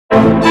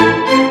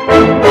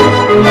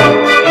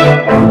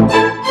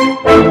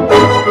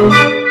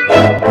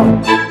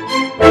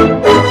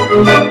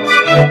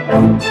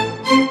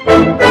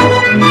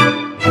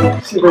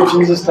to where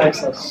Jesus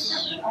takes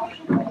us.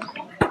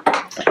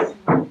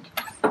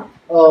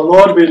 Oh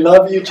Lord, we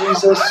love you,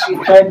 Jesus.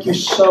 We thank you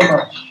so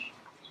much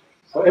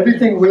for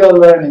everything we are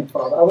learning,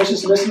 Father. I was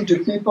just listening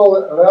to people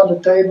around the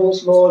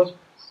tables, Lord,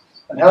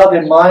 and how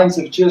their minds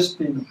have just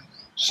been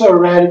so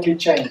radically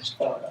changed,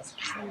 Father.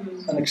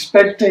 And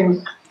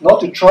expecting not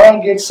to try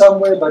and get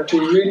somewhere, but to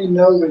really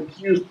know where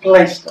you've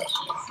placed us.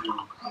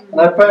 And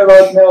I pray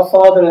right now,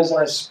 Father, as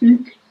I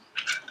speak,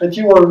 that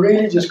you will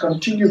really just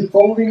continue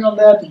building on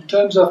that in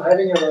terms of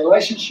having a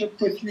relationship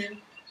with you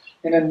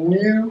in a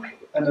new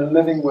and a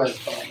living way,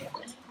 Father.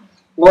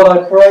 Lord,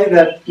 I pray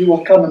that you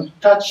will come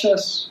and touch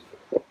us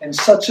in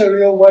such a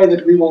real way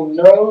that we will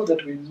know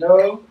that we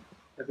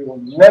will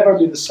never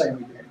be the same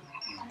again.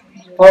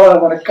 Father, I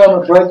want to come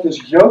and break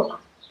this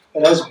yoke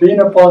that has been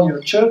upon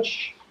your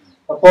church,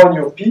 upon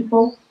your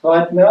people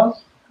right now.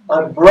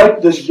 I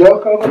break this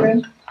yoke over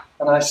them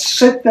and I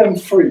set them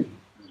free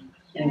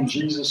in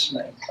Jesus'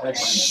 name. I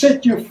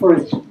set you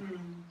free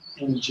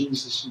in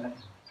Jesus'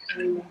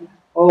 name.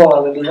 Oh,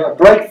 hallelujah. I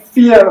break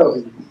fear over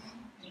you.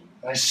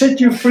 I set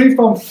you free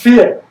from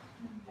fear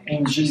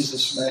in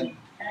Jesus' name.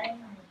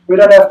 We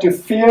don't have to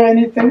fear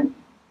anything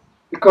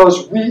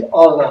because we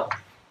are loved.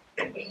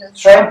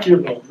 Thank you,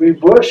 Lord. We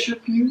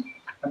worship you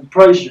and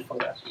praise you for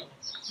that, Lord.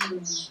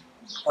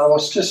 I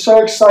was just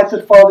so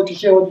excited, Father, to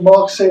hear what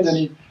Mark said, and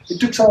he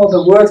took some of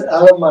the words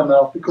out of my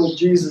mouth because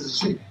Jesus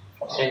is here.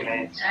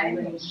 Amen.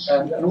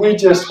 And we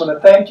just want to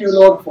thank you,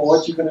 Lord, for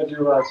what you're going to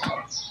do right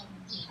now.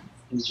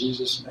 In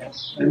Jesus' name.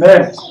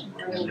 Amen.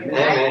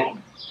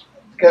 Amen.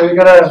 Okay, we're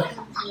going to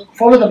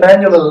follow the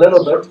manual a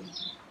little bit.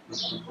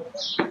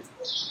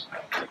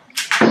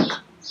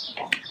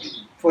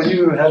 For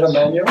you who have a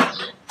manual.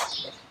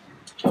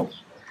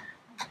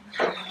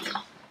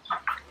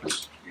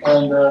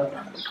 And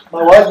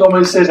my wife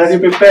normally says, have you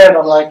prepared?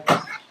 I'm like,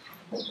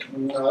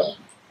 no.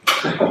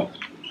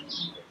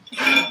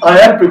 I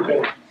am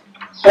prepared.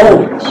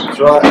 Always. That's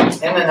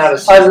right.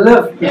 I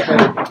live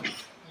prepared.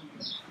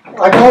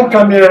 I can't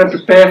come here and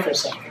prepare for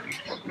something.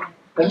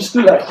 Then it's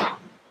too late.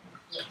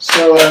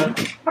 So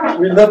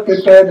we live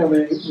prepared and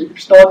we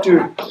start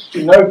to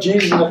know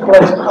Jesus in a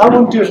place. And I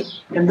want to,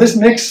 in this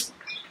next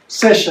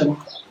session,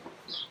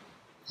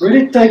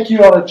 really take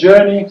you on a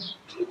journey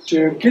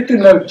to get to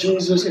know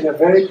Jesus in a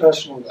very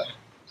personal way.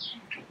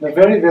 In a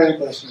very, very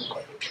personal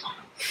way.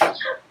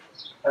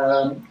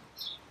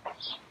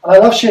 I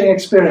love sharing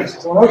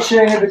experiences. I'm not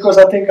sharing it because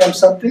I think I'm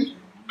something.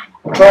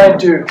 I'm trying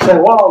to say,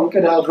 wow, look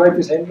at how great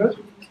is Hendrik.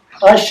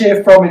 I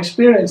share from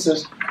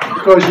experiences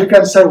because you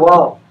can say,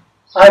 wow,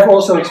 I've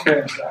also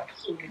experienced that.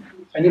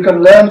 And you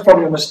can learn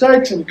from your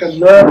mistakes and you can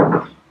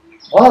learn,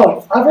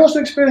 wow, I've also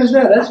experienced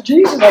that. That's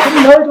Jesus. I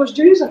didn't know it was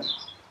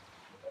Jesus.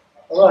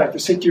 All right, to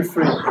set you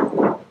free.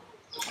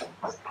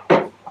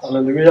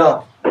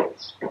 Hallelujah. I'll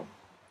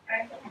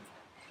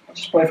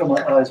just pray for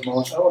my eyes,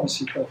 Lord. I want to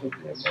see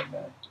perfectly.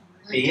 Amen.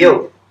 Be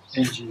healed.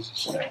 In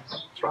Jesus' name.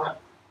 That's right.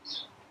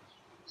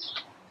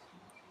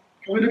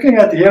 We're looking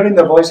at hearing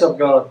the voice of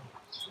God.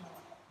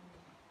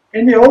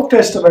 In the Old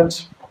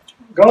Testament,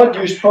 God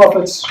used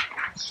prophets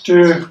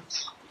to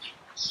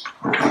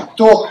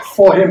talk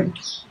for him.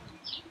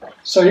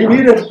 So he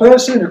needed a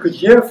person who could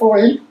hear for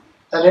him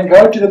and then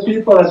go to the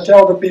people and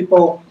tell the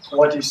people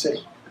what he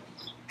said.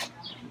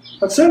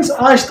 But since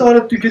I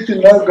started to get to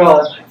know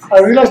God,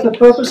 I realized the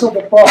purpose of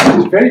the prophet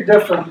is very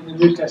different in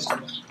the New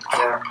Testament.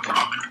 Yeah.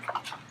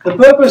 The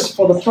purpose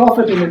for the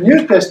prophet in the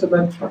New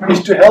Testament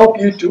is to help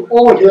you to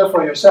all hear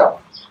for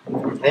yourself.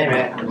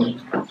 Amen.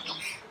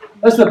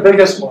 That's the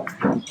biggest one.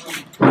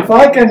 If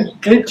I can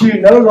get you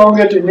no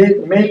longer to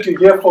need me to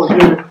hear for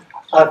you,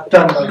 I've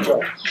done my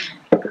job.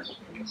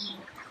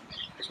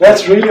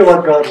 That's really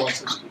what God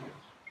wants us to do.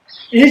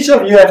 Each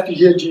of you have to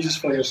hear Jesus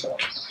for yourself.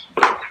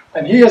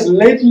 And He has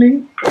led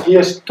me, He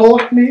has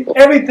taught me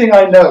everything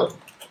I know.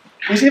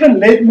 He's even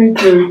led me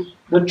to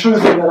the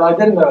truth that I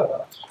didn't know about.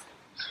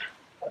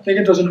 I think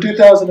it was in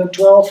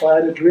 2012 I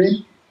had a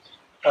dream.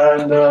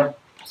 And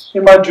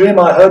in my dream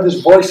I heard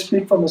this voice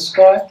speak from the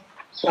sky.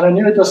 And I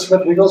knew it was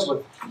Smith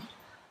Wigglesworth.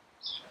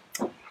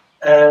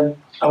 And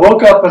I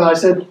woke up and I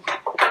said,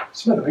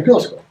 Smith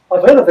Wigglesworth?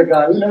 I've heard of the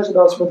guy. Who knows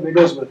about Smith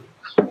Wigglesworth?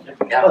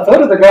 I've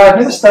heard of the guy. I've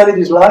never studied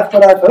his life,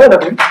 but I've heard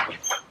of him.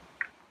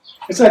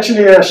 It's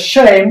actually a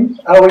shame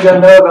how we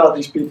don't know about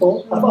these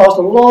people. I've asked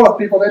a lot of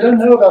people. They don't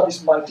know about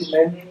these mighty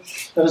men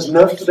that has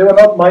lived. They were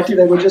not mighty.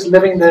 They were just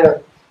living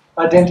their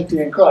identity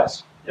in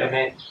Christ.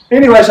 Amen.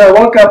 Anyways, I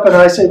woke up and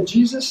I said,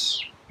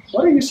 Jesus,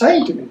 what are you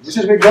saying to me? He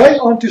says, we're going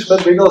on to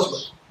Smith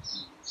Wigglesworth.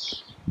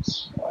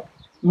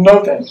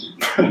 No thank you.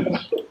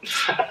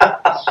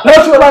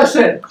 That's what I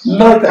said.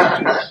 No thank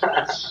you.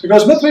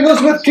 Because Smith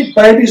Wigglesworth kicked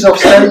babies off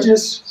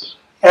stages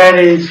and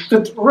he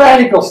did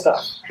radical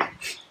stuff.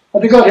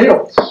 But he got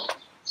healed.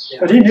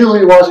 But he knew who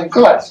he was in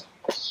Christ.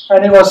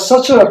 And he was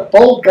such a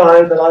bold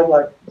guy that I'm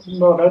like,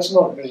 no, that's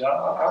not me.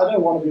 I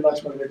don't want to be like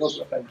Smith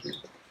Wigglesworth, thank you.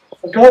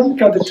 But God didn't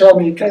come to tell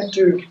me. He came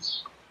to,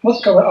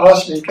 not come and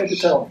ask me, he came to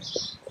tell me.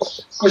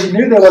 Because he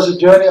knew there was a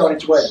journey on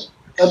its way.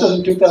 That was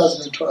in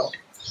 2012.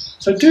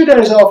 So 2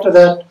 days after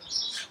that,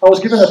 I was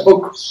given a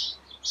book,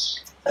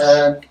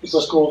 and it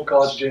was called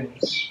God's Journey.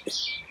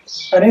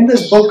 And in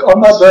this book, on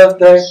my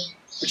birthday,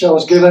 which I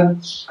was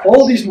given,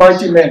 all these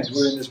mighty men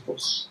were in this book.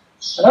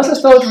 And as I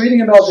started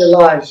reading about their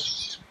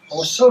lives, I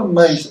was so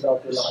amazed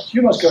about their lives.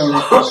 You must go and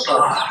read this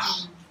guy.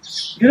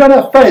 If you don't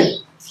have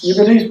faith, you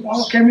believe,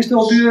 oh, can we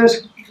still do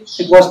this?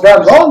 It was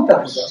done long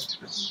time ago.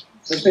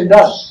 It's been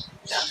done.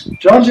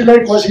 John G.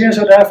 Lake was here in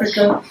South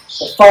Africa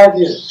for 5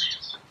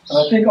 years. And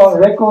I think on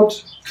record,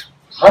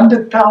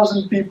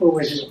 100,000 people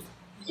were healed.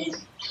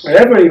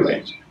 Wherever he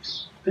went,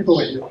 people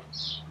were healed.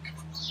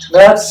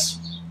 That's,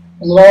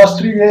 in the last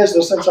 3 years,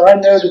 or since I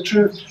know the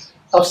truth,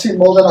 I've seen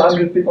more than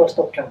 100 people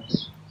stop counting.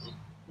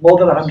 More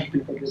than 100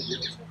 people get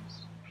healed.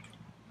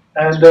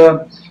 And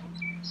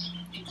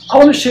I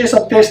want to share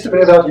some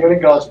testimony about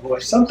hearing God's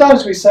voice.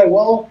 Sometimes we say,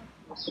 well,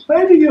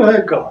 maybe you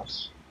heard God.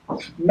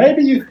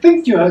 Maybe you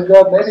think you heard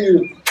God,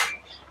 maybe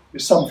you're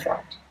some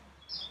fact.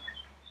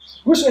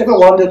 Who's ever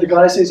wondered, the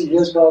guy says he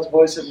hears God's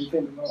voice and you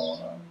think, no,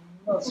 I'm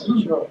not so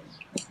sure.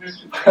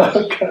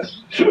 Okay.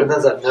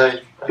 Sometimes I've known,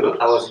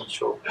 I wasn't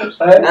sure.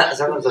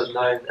 Sometimes I've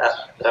known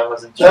that I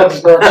wasn't sure.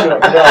 That's not sure.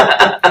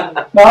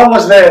 Yeah. Now I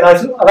was there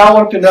and I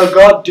want to know,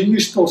 God, do you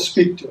still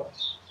speak to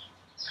us?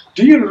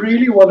 Do you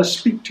really want to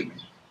speak to me?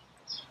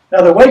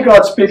 Now the way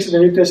God speaks in the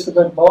New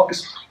Testament,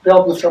 Marcus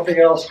dealt with something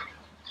else.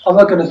 I'm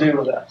not going to deal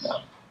with that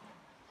now.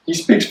 He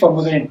speaks from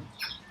within.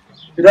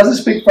 He doesn't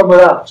speak from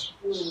without.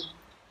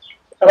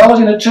 And I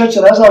was in a church,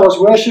 and as I was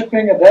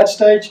worshipping at that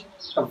stage,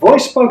 a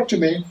voice spoke to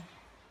me,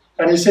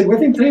 and he said,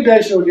 within 3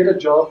 days you'll get a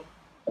job,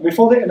 and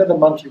before the end of the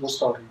month you will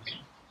start working.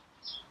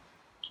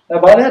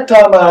 Now by that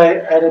time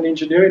I had an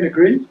engineering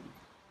degree,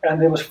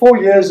 and there was 4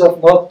 years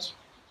of not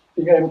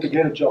being able to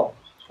get a job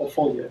for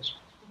 4 years.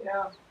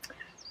 Yeah.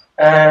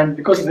 And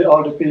because of the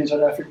RDP in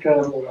South Africa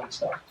and all that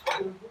stuff.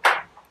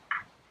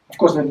 Of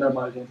course, they didn't know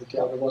my identity,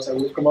 otherwise I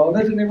would have come on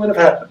it and it would have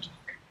happened.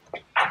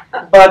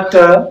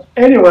 But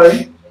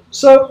anyway,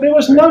 so there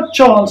was no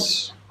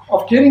chance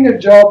of getting a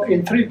job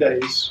in 3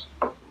 days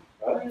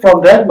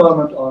from that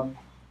moment on.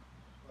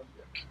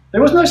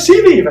 There was no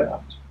CV even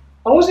out.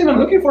 I wasn't even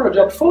looking for a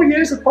job. 4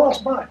 years had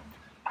passed by.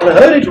 And I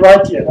heard it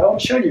right here. I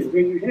want to show you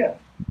where you hear.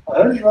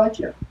 I heard it right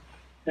here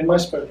in my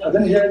spirit. I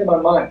didn't hear it in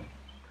my mind.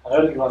 I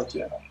heard it right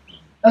here.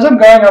 As I'm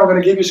going, I'm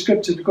going to give you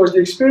scriptures because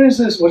the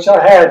experiences which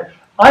I had,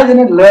 I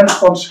didn't learn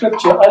from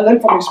scripture. I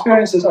learned from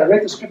experiences. I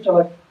read the scripture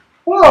like,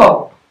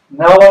 wow,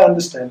 now I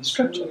understand the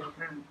scripture.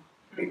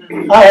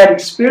 I had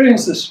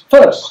experiences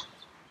first,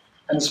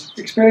 and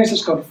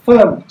experiences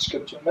confirm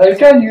scripture. Now you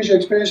can use your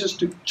experiences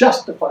to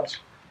justify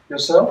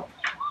yourself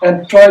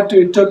and try to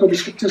interpret the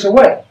scriptures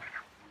away.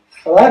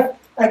 But I've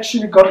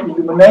actually got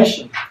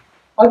illumination.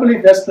 I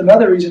believe that's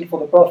another reason for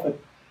the prophet,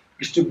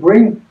 is to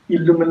bring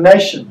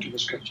illumination to the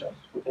scripture,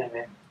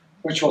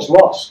 which was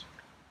lost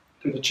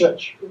to the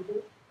church.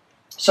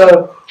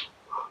 So,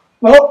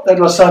 well, that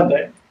was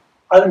Sunday.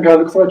 I didn't go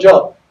look for a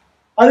job.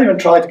 I didn't even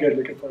try to go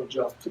looking for a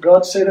job. So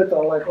God said it,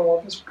 I'm like,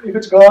 oh, if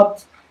it's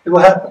God, it will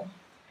happen.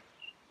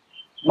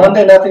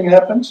 Monday, nothing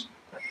happens.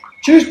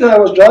 Tuesday, I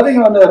was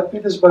driving on the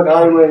Petersburg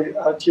Highway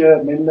out here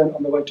in Menlyn,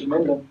 on the way to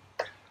Menlyn.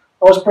 I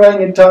was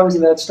praying in tongues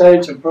at that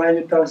stage and praying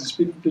in tongues and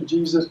speaking to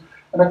Jesus.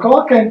 And a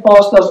car came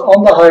past us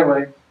on the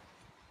highway.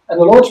 And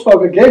the Lord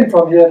spoke again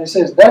from here and he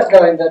says, that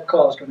guy in that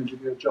car is going to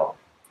give you a job.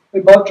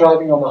 We're both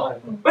driving on the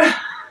highway.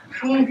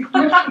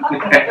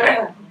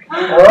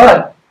 All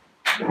right.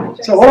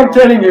 So what I'm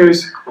telling you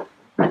is,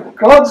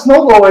 God's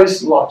not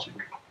always logic.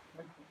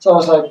 So I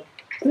was like,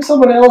 there's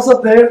someone else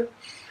up there.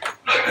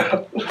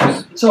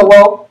 So,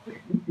 well,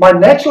 my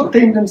natural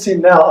tendency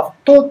now,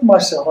 I've taught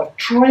myself, I've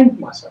trained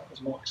myself,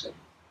 as Mark said.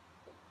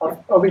 I've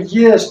over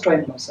years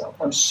trained myself.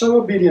 I'm so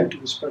obedient to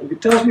the Spirit. If He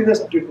tells me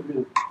this, I do it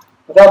immediately,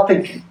 without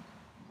thinking.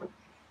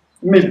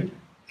 Immediately.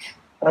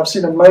 And I've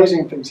seen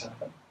amazing things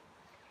happen.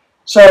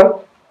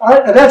 So,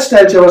 at that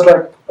stage, I was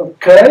like,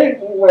 okay,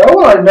 well,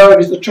 all I know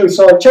is the truth.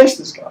 So I chased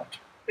this guy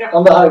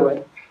on the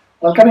highway.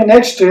 I'm coming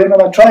next to him,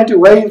 and I'm trying to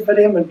wave at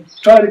him and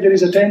try to get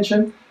his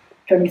attention.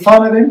 Came in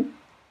front of him,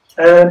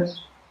 and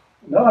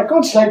no, I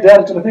can't slow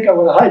down because I think I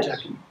want to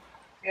hijack him.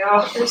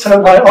 Yeah. So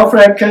my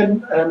off-ramp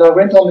came, and I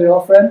went on the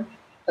off-ramp.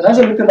 And as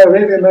I looked at my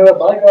rearview mirror,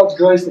 by God's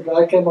grace, the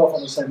guy came off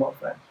on the same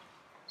off-ramp.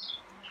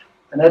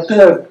 And at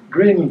the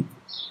green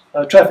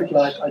traffic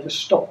light, I just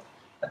stopped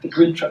at the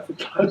green traffic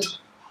light.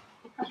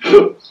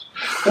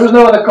 There was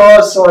no other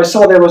cars, so I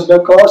saw there was no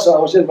car, so I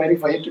was just waiting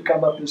for him to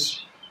come up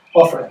this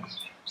off-ramp.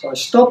 So I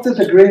stopped at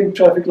the green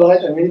traffic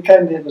light, and when he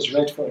came there, it was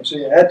red for him, so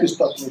he had to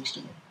stop next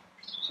to me.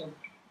 So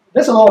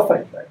that's a lot of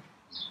faith, right?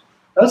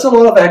 That's a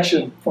lot of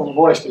action from the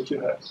voice that you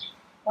heard.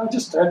 I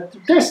just had to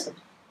test it.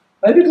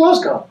 Maybe it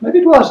was God, maybe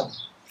it wasn't.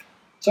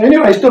 So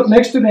anyway, he stopped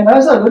next to me, and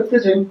as I looked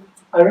at him,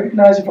 I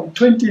recognized him from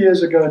 20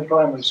 years ago in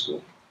primary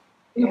school.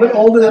 He's a bit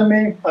older than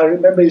me. I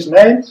remember his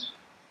name.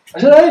 I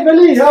said, hey,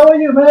 Billy, how are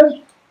you,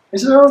 man? He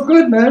said, oh,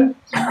 good, man.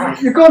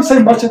 You can't say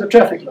much at the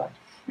traffic light.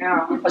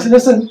 Yeah. I said,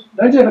 listen,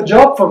 don't you have a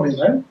job for me,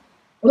 man?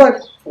 He's like,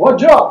 what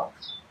job?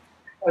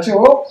 I said,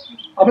 well,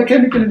 I'm a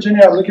chemical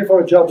engineer. I'm looking for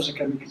a job as a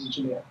chemical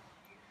engineer.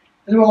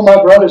 He said, well,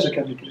 my brother's a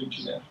chemical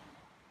engineer.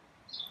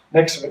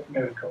 Next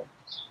miracle.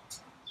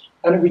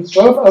 And we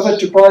drove over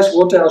to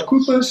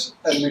PricewaterhouseCoopers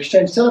and we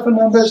exchanged telephone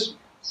numbers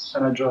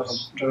and I drove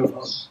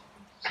home.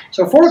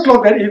 So 4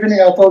 o'clock that evening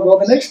I thought, well,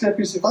 the next step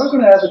is if I'm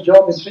going to have a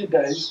job in 3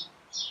 days,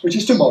 which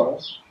is tomorrow,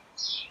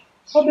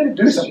 I'll better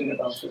do something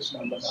about this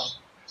number now.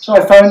 So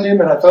I phoned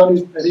him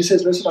and he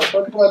says, listen, I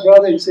spoke to my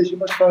brother. He says, you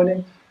must phone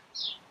him.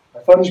 I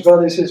phoned his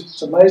brother. He says,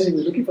 it's amazing.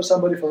 We're looking for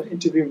somebody for an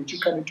interview. Would you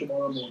come in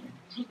tomorrow morning?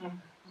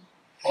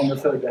 On the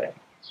 3rd day.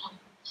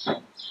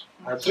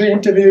 I had 3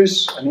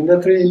 interviews, and in the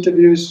 3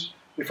 interviews,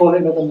 before the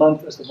end of the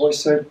month, as the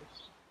voice said,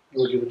 you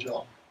will get a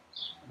job.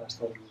 And I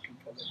started looking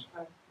for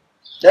them.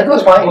 That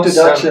was my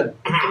introduction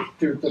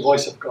to the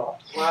voice of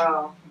God.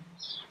 Wow.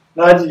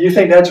 Now, do you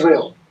think that's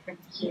real?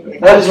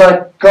 That is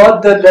like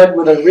God did that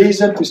with a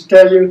reason to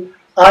tell you,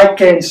 I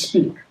can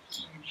speak.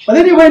 But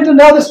then he went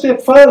another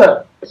step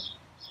further.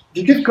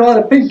 You give God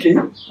a pinky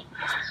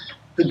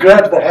to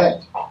grab the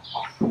hand.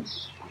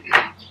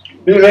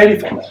 Be ready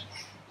for that.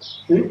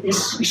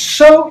 He's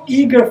so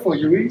eager for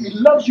you. He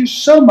loves you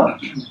so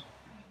much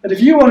that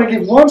if you want to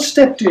give 1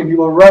 step to him, he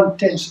will run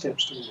 10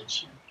 steps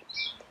towards you.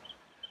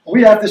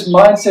 We have this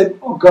mindset,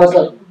 oh, God's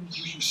like,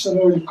 you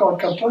sinner, you can't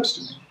come close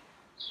to me.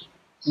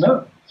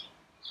 No.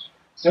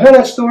 You know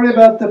that story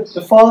about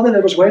the father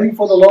that was waiting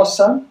for the lost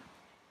son?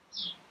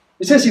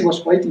 It says he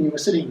was waiting, he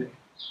was sitting there.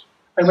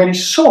 And when he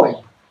saw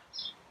him,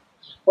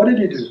 what did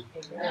he do?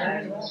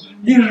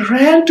 He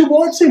ran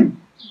towards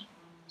him.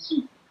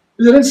 He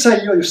didn't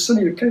say, you're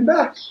sinner, you came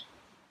back.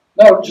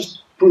 No,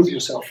 just prove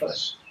yourself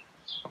first.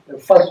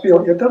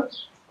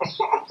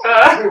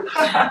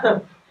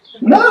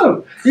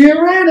 No, he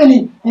ran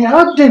and he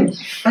hugged him.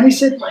 And he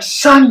said, my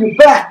son, you're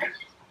back.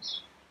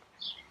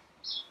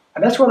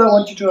 And that's what I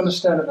want you to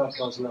understand about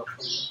God's love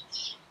for you.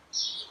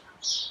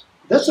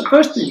 That's the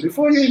first thing.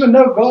 Before you even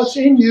know God's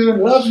in you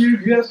and love you,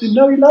 you have to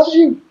know he loves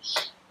you.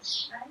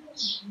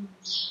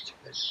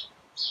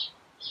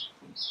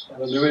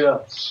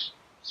 Hallelujah.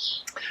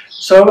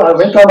 So I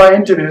went on my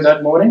interview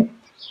that morning.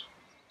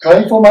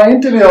 Going for my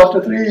interview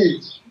after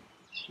 3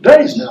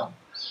 days now.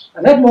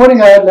 And that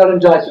morning I had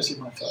laryngitis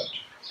in my throat.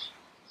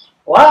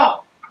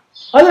 Wow!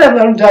 I didn't have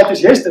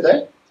laryngitis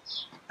yesterday.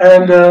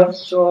 And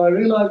so I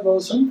realized, well,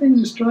 something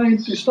is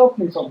trying to stop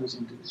me from this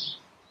interview.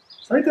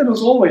 Satan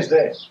was always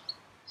there.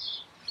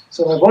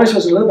 So my voice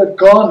was a little bit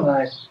gone,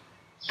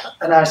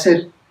 and I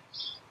said,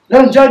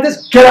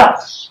 laryngitis, get up!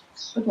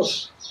 That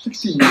was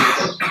 16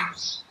 years ago.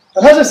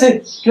 And as I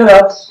said, get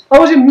up, I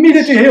was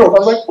immediately healed. I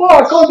was like, oh,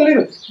 I can't believe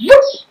it.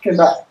 Yep, came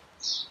back.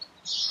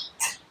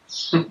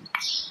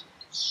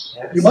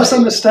 You must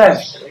understand,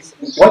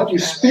 what you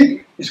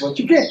speak is what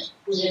you get.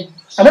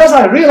 And as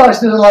I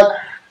realized this, I'm like,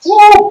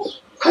 whoa!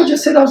 I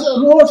just said,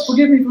 Lord,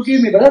 forgive me.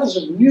 But that was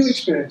a new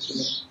experience for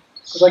me.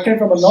 Because I came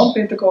from a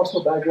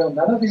non-Pentecostal background.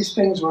 None of these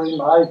things were in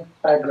my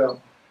background.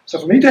 So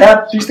for me to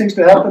have these things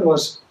to happen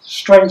was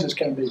strange as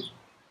can be.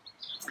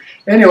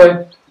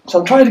 Anyway, so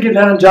I'm trying to get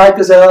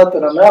laryngitis out,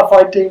 and I'm now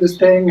fighting this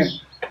thing. And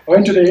I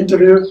went to the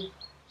interview.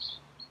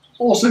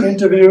 Awesome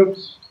interview.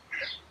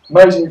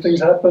 Amazing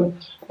things happen.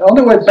 And on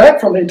the way back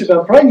from the interview,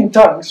 I'm praying in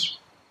tongues.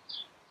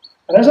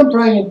 And as I'm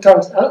praying in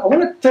tongues, I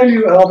want to tell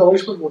you how the Holy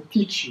Spirit will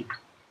teach you.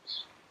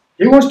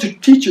 He wants to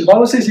teach you. The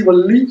Bible says he will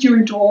lead you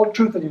into all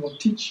truth and he will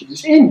teach you.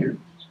 He's in you.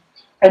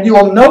 And you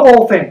will know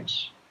all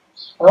things.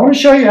 And I want to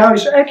show you how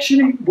he's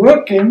actually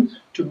working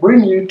to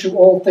bring you to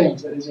all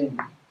things that is in you.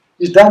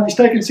 He's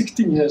taken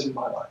 16 years in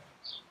my life.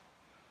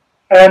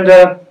 And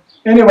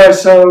anyway,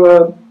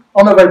 so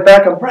on the way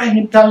back, I'm praying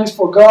in tongues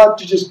for God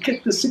to just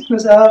get the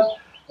sickness out.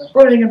 I'm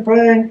praying and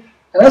praying.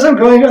 And as I'm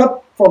going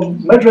up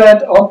from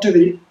Midrand onto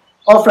the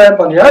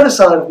off-ramp on the other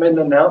side of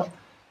Mendon now,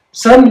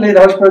 suddenly the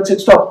Holy Spirit said,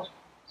 stop.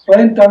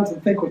 Pray in tongues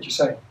and think what you're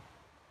saying.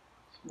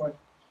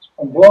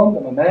 I'm blonde,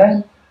 I'm a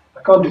man,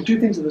 I can't do 2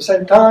 things at the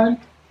same time.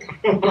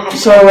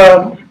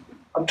 So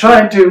I'm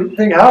trying to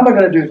think, how am I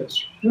going to do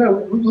this? You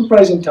know, who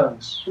prays in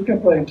tongues? Who can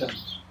pray in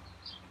tongues?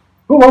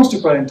 Who wants to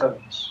pray in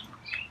tongues?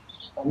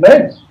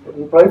 Amen.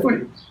 We'll pray for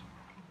you.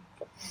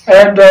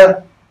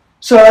 And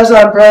so as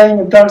I'm praying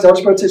in tongues, the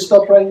Holy Spirit says,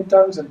 stop praying in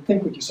tongues and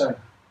think what you're saying.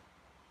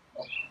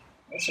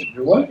 That's a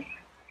new one.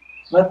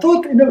 And I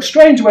thought, in a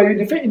strange way,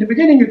 in the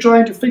beginning you're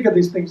trying to figure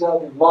these things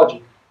out in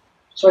logic.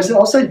 So I said,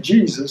 I'll say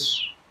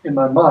Jesus in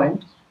my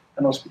mind,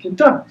 and I'll speak in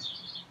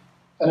tongues.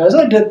 And as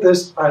I did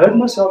this, I heard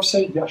myself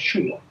say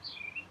Yeshua.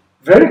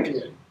 Very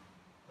clearly.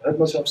 I heard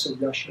myself say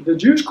Yeshua. The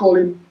Jews call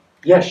him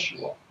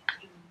Yeshua.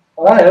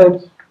 And I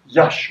heard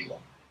Yeshua.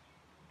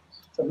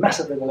 It's a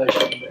massive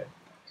revelation there.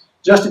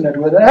 Just in that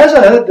word. And as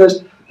I heard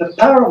this, the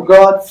power of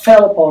God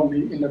fell upon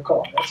me in the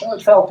car. That's how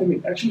it felt to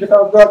me. Actually, the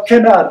power of God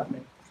came out of me.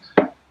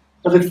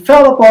 But it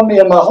fell upon me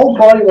and my whole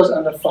body was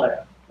under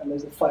fire. And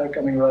there's the fire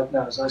coming right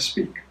now as I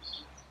speak.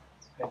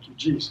 Thank you,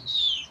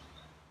 Jesus.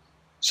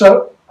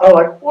 So I'm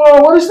like, whoa,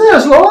 what is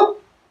this, Lord?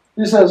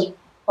 He says,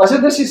 I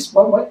said, this is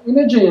my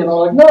energy. And I'm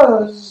like,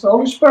 no, this is the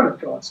Holy Spirit,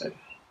 God said.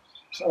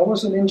 So I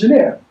was an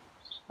engineer.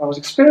 I was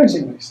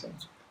experiencing these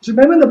things. So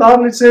remember in the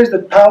Bible it says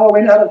that power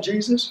went out of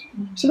Jesus?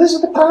 So this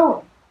is the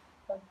power.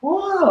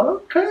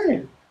 Wow,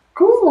 okay,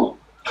 cool.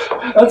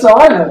 That's how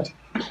I learned.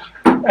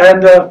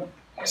 And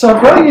so I'm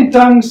praying in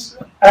tongues,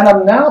 and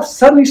I'm now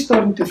suddenly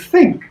starting to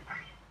think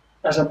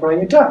as I'm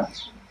praying in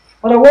tongues.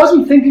 But I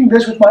wasn't thinking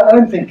this with my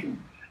own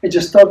thinking. It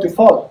just started to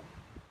follow.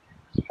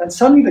 And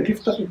suddenly the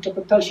gift of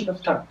interpretation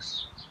of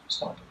tongues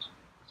started.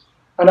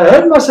 And I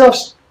heard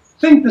myself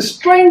think the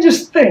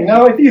strangest thing.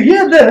 Now, if you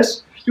hear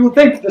this, you will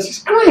think this is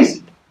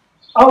crazy.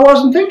 I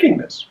wasn't thinking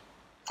this.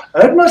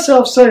 I heard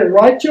myself say,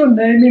 write your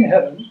name in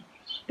heaven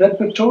that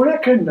Victoria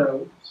can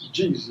know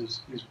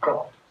Jesus is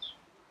God.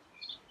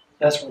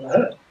 That's what I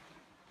heard.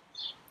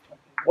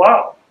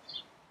 Wow.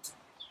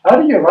 How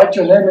do you write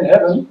your name in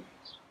heaven?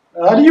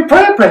 How do you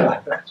pray a prayer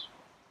like that?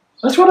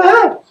 That's what I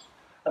heard.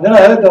 And then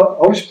I heard the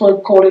Holy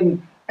Spirit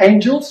calling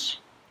angels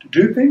to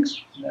do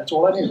things, and that's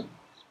all I knew.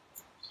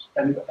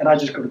 And I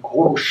just go,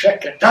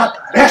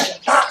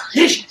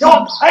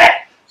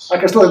 I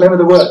can still remember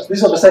the words.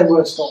 These are the same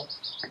words still.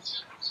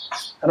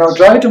 And I was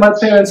driving to my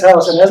parents'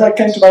 house, and as I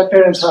came to my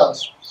parents'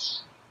 house,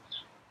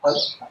 I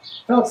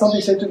felt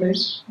something said to me,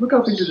 look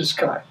up into the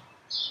sky.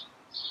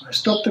 I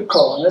stopped the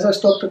car, and as I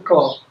stopped the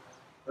car,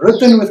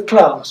 written with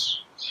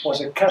clouds was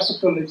a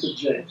capital letter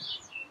J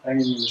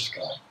hanging in the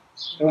sky.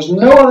 There was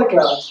no other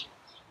clouds.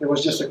 There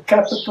was just a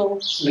capital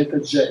letter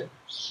J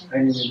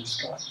hanging in the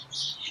sky.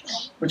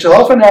 Which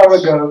half an hour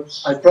ago,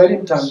 I prayed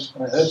in tongues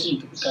and I heard the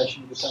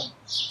interpretation of the tongue.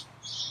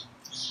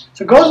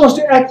 So God wants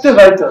to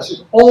activate us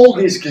in all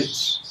these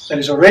gifts that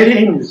is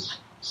already in you.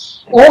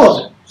 All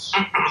of them.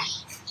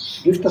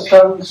 Gift of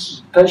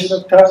tongues, interpretation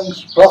of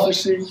tongues,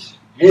 prophecy,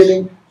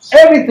 healing,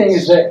 everything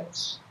is there.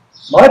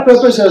 My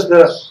purpose as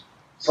the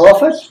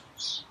prophet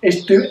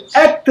is to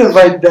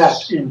activate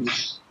that in you.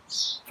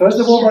 First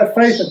of all, by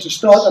faith, and to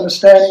start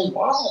understanding,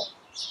 wow,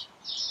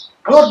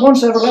 God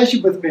wants a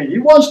relationship with me. He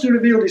wants to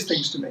reveal these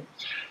things to me.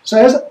 So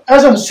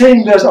as I'm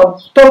seeing this, I'm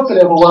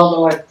totally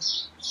overwhelmed.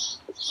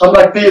 I'm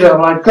like Peter.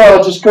 I'm like,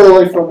 God, just go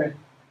away from me.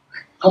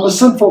 I'm a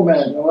sinful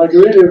man. I'm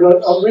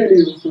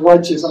really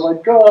righteous. I'm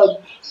like,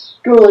 God,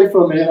 go away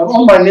from me. And I'm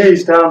on my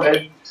knees down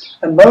there.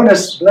 And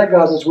Monas, black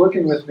guy that's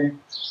working with me,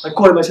 I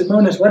called him. I said,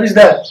 Monas, what is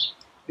that?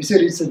 He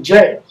said, it's a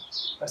J.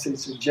 I said,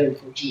 it's a J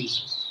for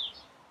Jesus.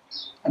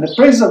 And the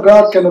presence of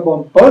God came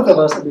upon both of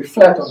us and we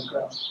flat on the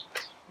ground.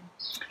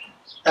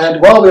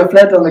 And while we were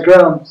flat on the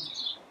ground,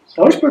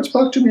 the Holy Spirit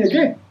spoke to me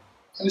again.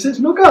 And he says,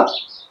 look up.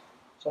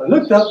 So I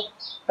looked up,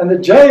 and the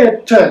J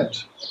had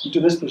turned into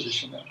this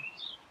position now.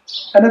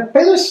 And a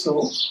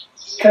pedestal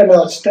came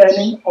out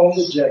standing on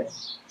the J,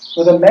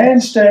 with a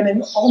man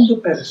standing on the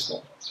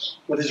pedestal,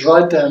 with his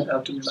right hand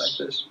out to me like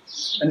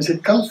this. And he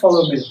said, come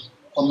follow me,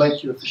 I'll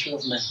make you a fisher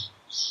of men.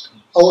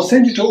 I will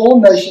send you to all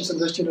nations in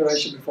this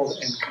generation before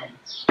the end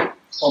comes.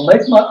 I'll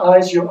make my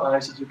eyes your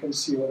eyes, that you can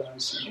see what I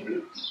see.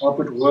 I'll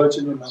put words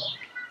in your mouth.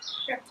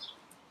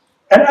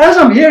 And as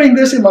I'm hearing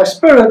this in my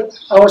spirit,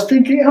 I was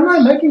thinking, am I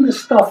making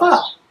this stuff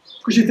up?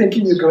 Because you're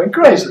thinking you're going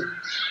crazy.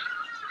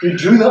 He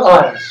drew the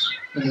eyes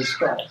in the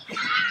sky.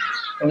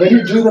 And then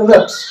he drew the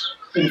lips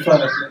in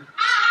front of me.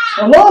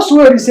 The last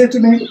word he said to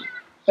me,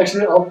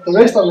 actually the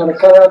rest I'm going to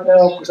cut out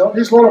now, because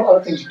there's a lot of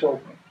other things he told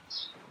me.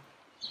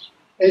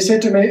 He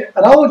said to me,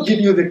 and I will give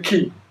you the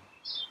key,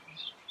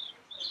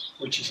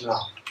 which is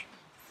love.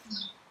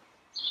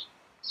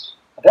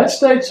 At that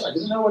stage, I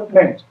didn't know what it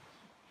meant.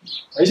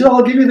 He said,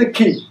 I'll give you the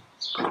key,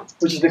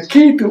 which is the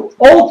key to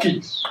all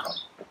keys.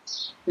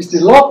 It's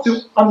the lock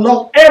to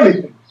unlock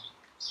everything.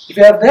 If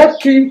you have that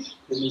key,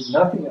 you need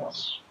nothing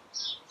else,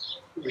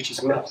 which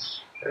is love.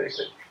 And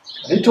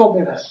he told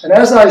me that. And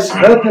as I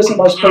heard this in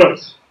my spirit,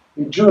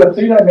 he drew a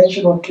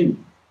three-dimensional key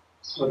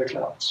with the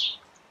clouds.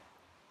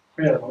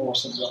 We have an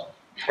awesome God.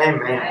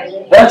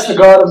 Amen. That's the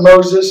God of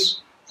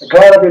Moses, the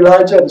God of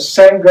Elijah, the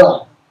same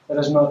God that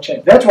has not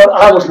changed. That's what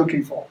I was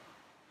looking for.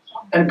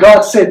 And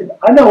God said,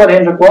 I know what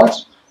Hendrik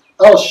wants.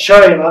 I'll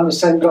show him I'm the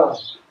same God.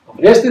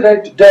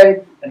 Yesterday,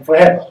 today, and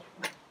forever.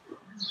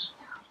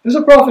 There's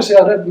a prophecy.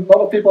 A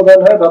lot of people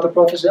don't know about the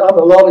prophecy. I'm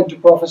a lot into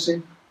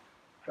prophecy.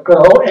 I've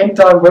got a whole end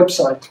time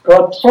website.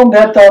 God, from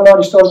that time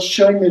on, he started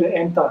showing me the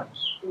end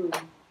times.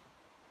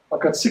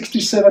 I've got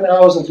 67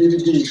 hours of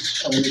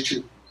DVDs on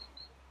YouTube.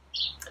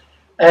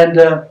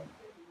 And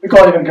we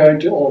can't even go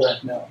into all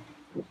that now.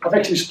 I've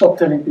actually stopped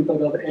telling people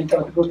about the end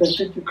time because they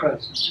think you're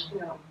crazy.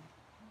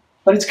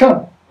 But it's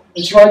come.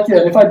 It's right here.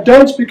 And if I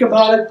don't speak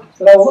about it,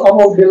 then I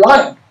will be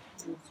lying.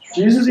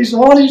 Jesus is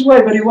on his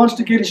way, but he wants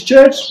to get his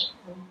church.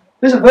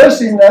 There's a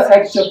verse in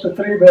Acts chapter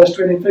 3, verse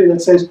 23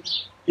 that says,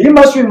 he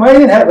must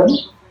remain in heaven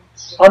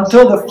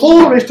until the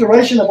full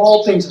restoration of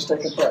all things has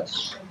taken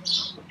place.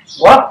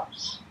 Wow.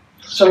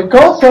 So he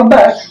can't come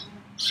back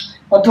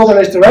until the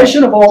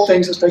restoration of all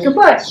things has taken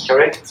place.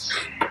 Correct.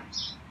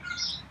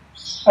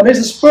 And there's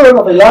a spirit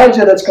of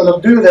Elijah that's going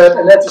to do that,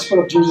 and that's the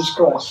spirit of Jesus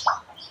Christ.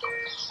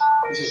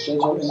 This is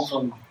Jason in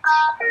from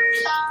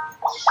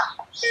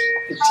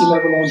the Team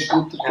Avalanche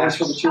group that plays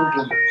for the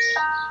children.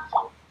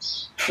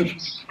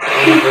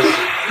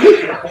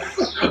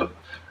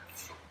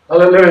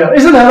 Hallelujah.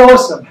 Isn't that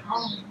awesome?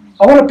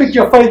 I want to pick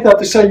your faith up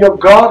to say your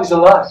God is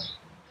alive.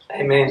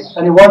 Amen.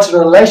 And he wants a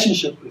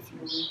relationship with you.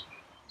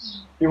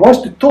 He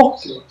wants to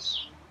talk to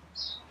us.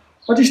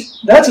 But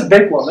that's a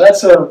big one.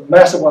 That's a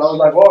massive one. I was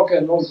like, well, okay,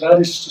 Lord, that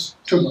is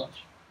just too much.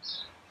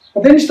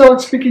 But then he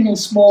started speaking in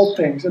small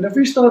things. And if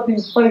we start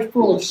being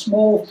faithful with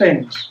small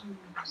things,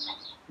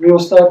 we will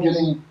start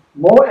getting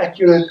more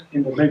accurate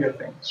in the bigger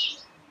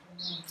things.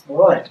 All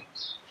right.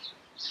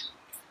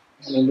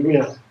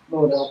 Hallelujah.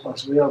 Lord help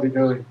us. Where are we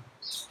going?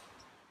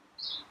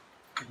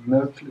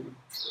 No clue.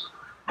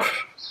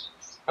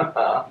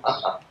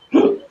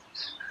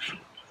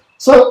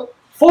 So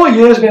 4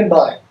 years went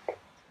by,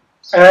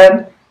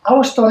 and I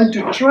was starting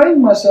to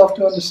train myself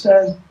to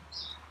understand,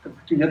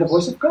 to hear the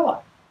voice of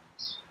God.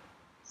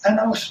 And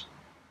I was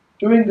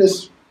doing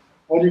this,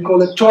 what do you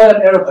call it, trial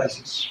and error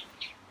basis.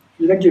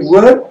 You think you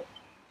word,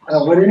 and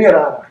I'm wording it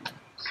out.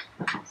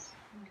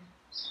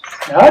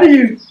 How do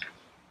you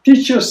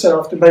teach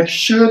yourself to make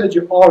sure that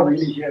you are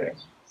really hearing?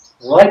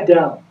 Write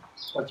down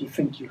what you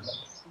think you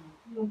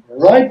heard.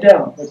 Write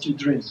down what you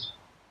dream.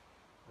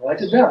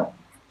 Write it down.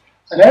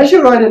 And as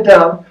you write it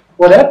down,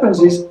 what happens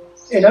is,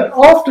 in an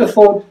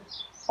afterthought,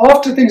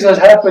 after things have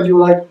happened, you're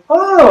like,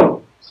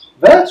 oh,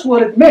 that's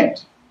what it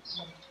meant.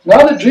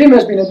 Now the dream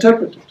has been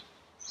interpreted.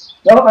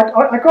 Now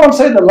I can't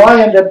say the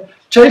lion that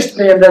chased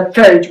me in that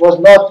cage was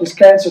not this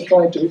cancer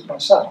trying to eat my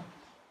son.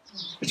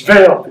 It's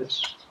very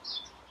obvious.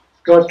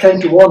 God came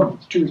to warn me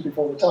 2 weeks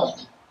before the time.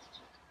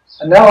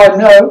 And now I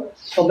know,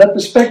 from that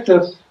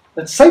perspective,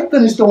 that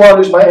Satan is the one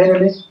who's my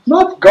enemy,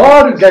 not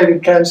God who gave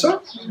him cancer.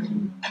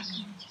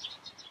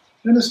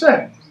 You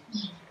understand?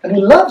 And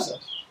he loves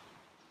us.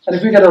 And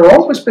if we get a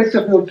wrong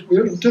perspective,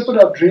 we'll interpret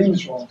our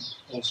dreams wrong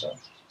also.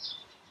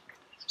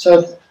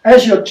 So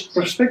as your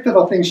perspective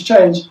of things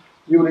change,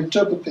 you will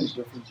interpret things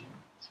differently.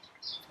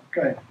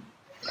 Okay.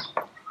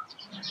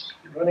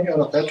 You're running out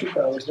of battery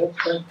power. Is that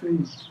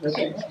battery?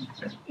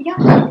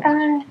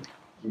 Yeah.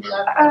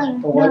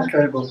 Or white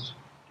cables?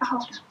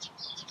 Oh.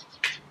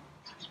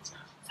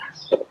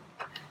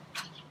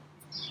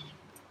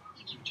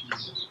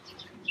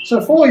 So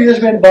 4 years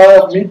went by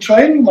of me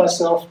training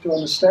myself to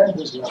understand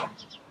His love.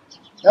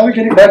 Now we're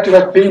getting back to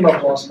that beam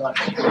of last night.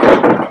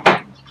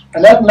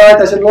 And that night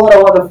I said, Lord, I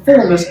want the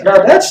fullness. And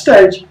at that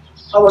stage,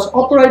 I was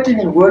operating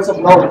in words of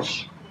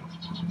knowledge.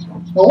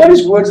 Now what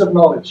is words of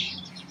knowledge?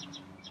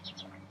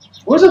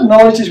 Words of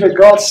knowledge is where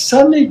God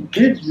suddenly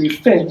gives you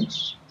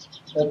things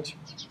that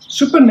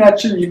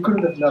supernaturally you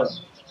couldn't have known.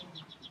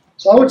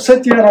 So I would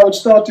sit here and I would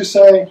start to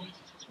say,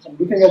 I'm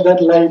looking at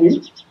that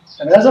lady,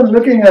 and as I'm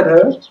looking at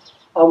her,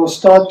 I will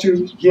start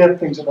to hear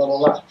things about her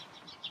life.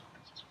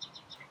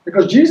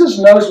 Because Jesus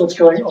knows what's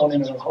going on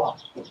in her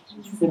heart.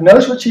 He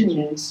knows what she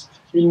needs.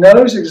 He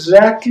knows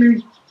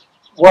exactly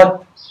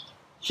what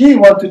He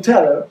wants to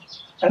tell her.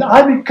 And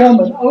I become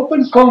an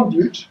open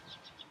conduit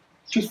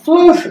to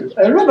flow through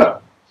a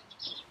river.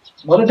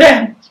 Not a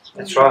dam.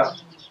 That's right.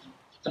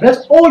 And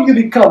that's all you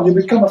become. You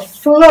become a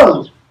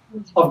flow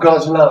of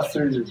God's love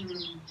through you.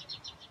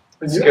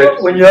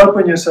 When you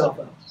open yourself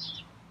up.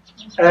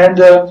 And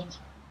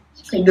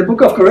in the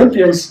book of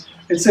Corinthians,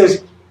 it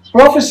says,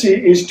 prophecy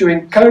is to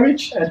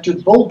encourage and to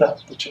build up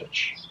the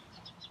church.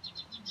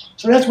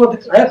 So that's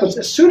what happens.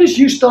 As soon as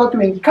you start to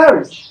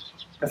encourage,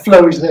 the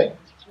flow is there.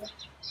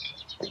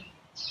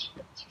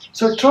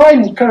 So try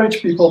and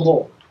encourage people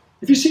more.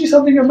 If you see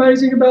something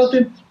amazing about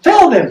them,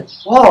 tell them,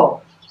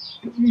 wow,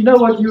 you know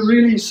what, you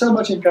really so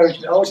much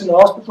encouraged me. I was in the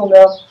hospital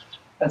now,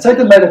 and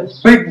Satan made a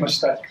big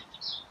mistake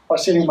by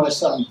sending my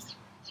son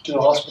to the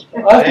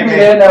hospital. I have to be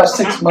there now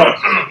 6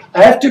 months.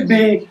 I have to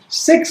be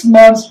 6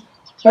 months,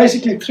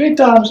 basically 3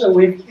 times a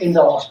week in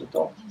the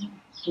hospital.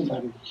 He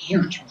made a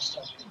huge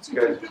mistake. It's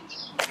good.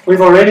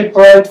 We've already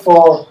prayed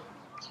for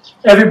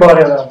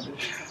everybody around me.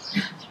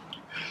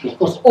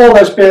 Because all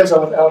those parents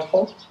are without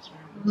hope.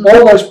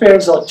 All those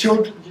parents are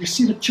children. You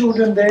see the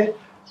children there.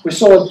 We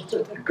saw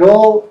a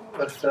girl,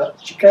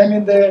 she came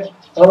in there.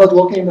 I'm not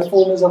walking in the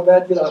fullness of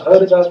that yet. I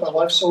heard about it, my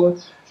wife saw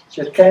it.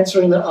 She had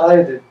cancer in the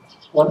eye.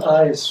 One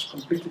eye is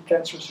completely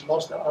cancerous. She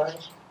lost the eye.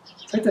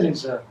 Satan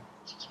is a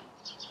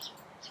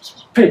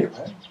pig,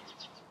 right?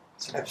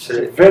 It's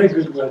a very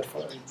good word for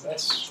it.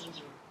 That's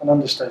an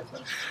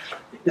understatement.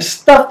 The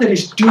stuff that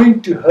he's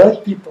doing to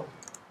hurt people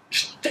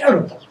is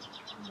terrible.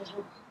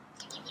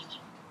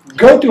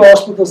 Go to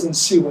hospitals and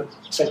see what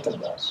Satan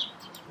does.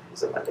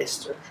 He's a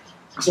molester.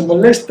 He's a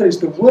molester. He's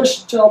the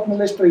worst child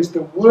molester. He's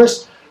the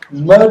worst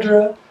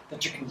murderer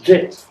that you can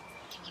get.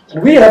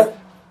 And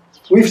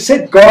we've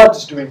said God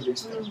is doing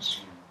these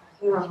things.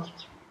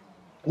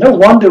 No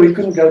wonder we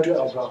couldn't go to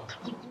our God.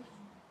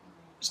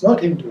 It's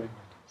not Him doing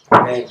it.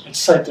 Amen. It's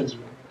Satan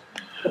doing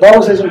it. The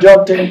Bible says in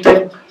John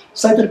 10:10,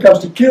 Satan comes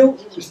to kill,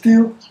 to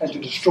steal, and to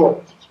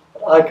destroy.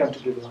 But I come to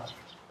give life.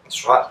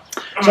 That's right.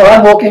 So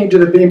I'm walking into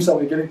the beam, so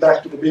we're getting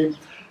back to the beam.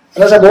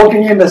 And as I'm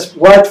walking in, this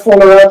white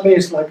fall around me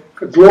is like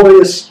a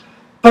glorious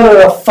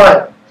pillar of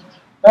fire.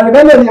 Now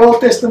remember in the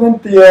Old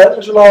Testament, the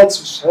Israelites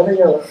was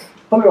having a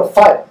pillar of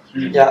fire.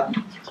 Yeah.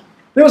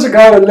 There was a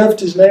guy who lived,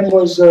 his name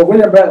was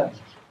William Branham.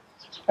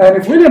 And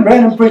if William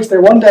Branham preached, they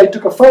one day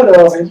took a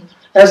photo of him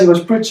as he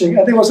was preaching,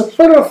 and there was a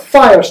pillar of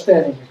fire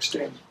standing next to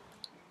him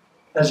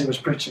as he was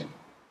preaching.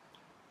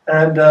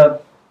 And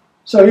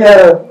so he had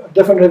a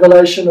different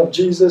revelation of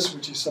Jesus,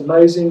 which is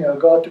amazing.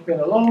 God took me in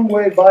a long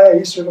way via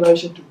his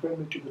revelation to bring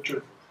me to the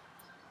truth.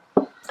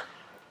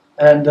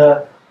 And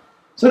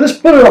so this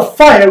pillar of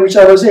fire which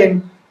I was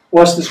in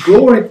was this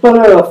glory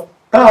pillar of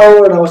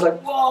power, and I was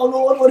like, "Wow,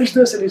 Lord, what is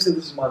this?" And he said,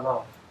 "This is my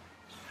love."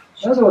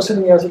 And as I was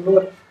sitting here, I said,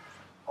 "Lord,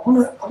 I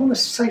want to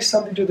say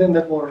something to them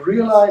that will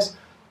realize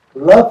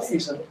love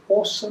is an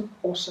awesome,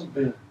 awesome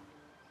being.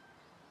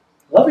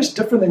 Love is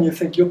different than you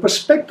think. Your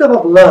perspective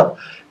of love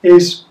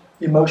is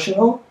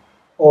emotional,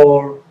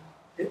 or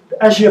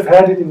as you have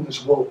had it in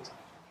this world,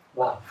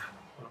 love.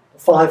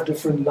 5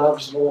 different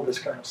loves and all this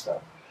kind of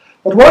stuff.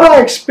 But what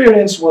I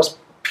experienced was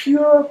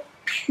pure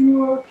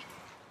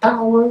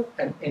power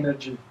and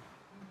energy.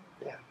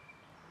 Yeah.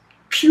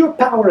 Pure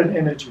power and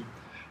energy.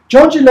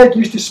 John G. Lake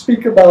used to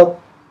speak about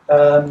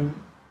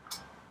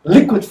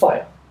liquid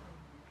fire.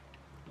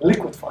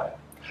 Liquid fire.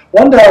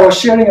 One day I was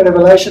sharing a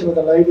revelation with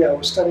a lady. I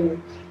was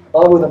studying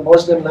Bible with a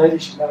Muslim lady.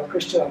 She's now a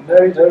Christian. I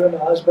married her and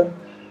her husband.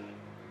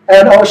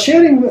 And I was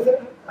sharing with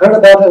her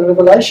about a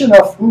revelation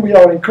of who we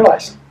are in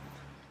Christ.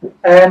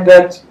 And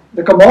that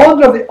the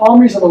commander of the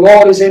armies of the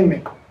Lord is in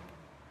me.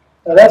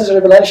 Now that is a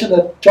revelation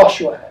that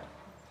Joshua had.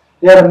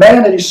 He had a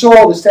man that he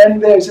saw that's standing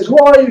there. He says, "Who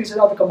are you?" He said,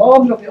 "I'm the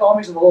commander of the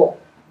armies of the Lord."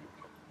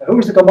 And who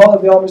is the commander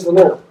of the armies of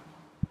the Lord?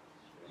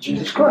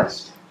 Jesus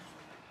Christ.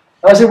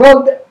 And I said,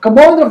 "Well, the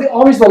commander of the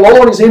armies of the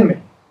Lord is in me."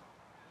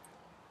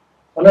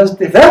 And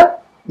if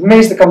that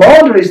means the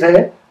commander is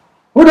there,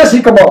 who does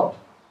he command?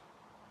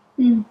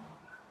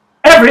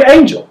 Every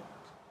angel.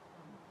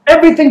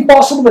 Everything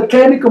possible that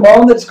can be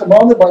commanded is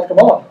commanded by the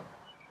commander.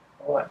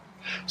 All right.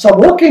 So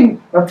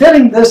I'm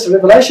telling this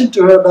revelation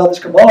to her about this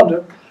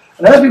commander,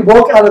 and as we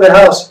walk out of the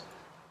house,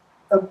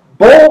 a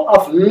ball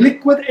of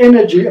liquid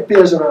energy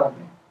appears around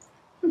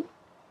me.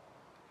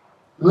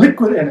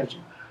 Liquid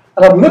energy.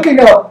 And I'm looking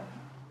up,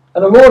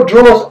 and the Lord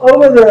draws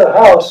over the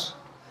house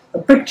a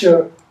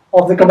picture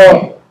of the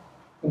commander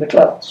in the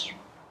clouds,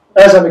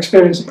 as I'm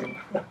experiencing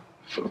it.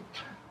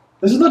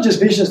 This is not just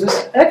visions, this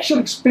is actual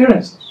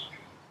experiences.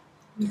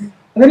 And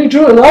then he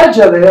drew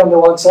Elijah there on the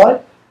one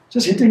side,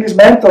 just hitting his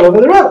mantle over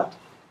the river.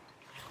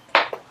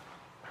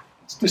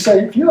 It's to say,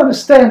 if you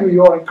understand who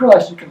you are in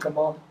Christ, you can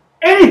command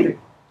anything.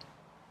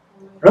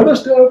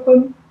 Rivers to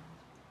open,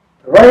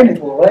 the rain,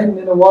 it will rain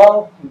in a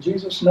while, in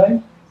Jesus'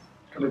 name.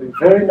 It's going to be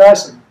very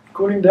nice and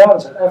cooling down.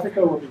 South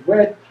Africa will be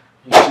wet,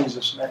 in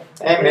Jesus' name.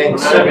 Amen.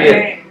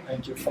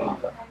 Thank you,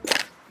 Father.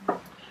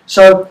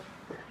 So,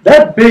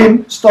 that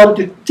being started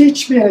to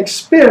teach me an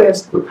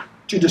experience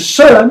to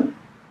discern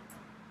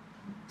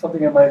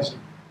something amazing.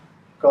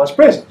 God's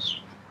presence.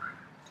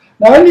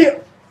 Now in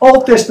the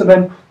Old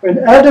Testament, when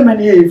Adam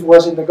and Eve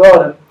was in the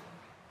garden,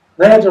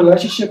 they had a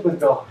relationship with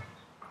God.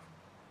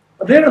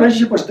 But their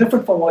relationship was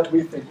different from what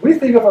we think. We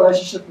think of a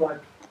relationship like,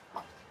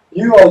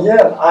 you are here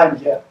and I'm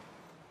here.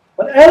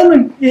 But Adam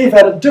and Eve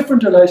had a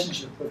different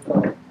relationship with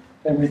God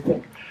than we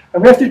think.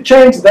 And we have to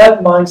change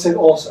that mindset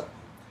also.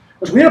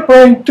 Because we are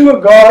praying to a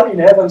God in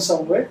heaven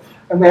somewhere,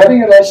 and we're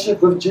having a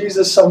relationship with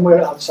Jesus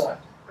somewhere outside.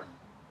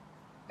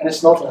 And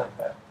it's not like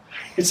that.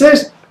 It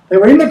says they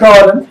were in the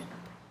garden,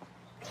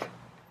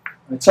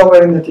 it's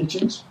somewhere in the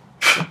teachings,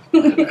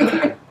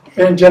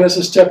 in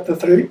Genesis chapter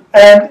 3,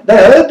 and they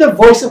heard the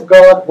voice of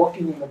God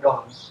walking in the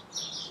garden.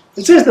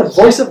 It says the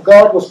voice of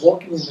God was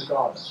walking in the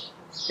garden,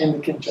 in the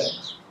King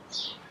James.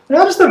 Now,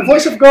 how does the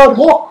voice of God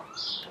walk?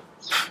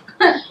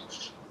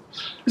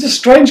 It's a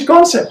strange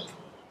concept.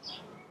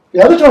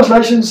 The other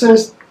translation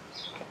says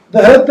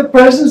they heard the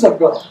presence of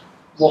God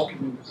walking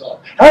in the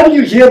garden. How do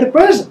you hear the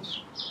presence?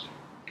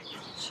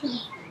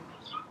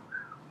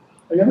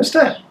 You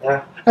understand?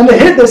 Yeah. And they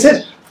hid, they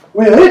said,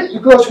 we hid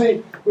because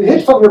we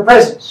hid from your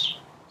presence.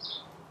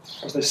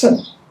 Because they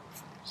sinned.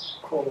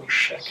 Oh,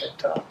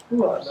 Shakata.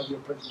 Oh, I love your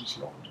presence,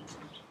 Lord.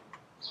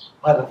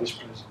 I love his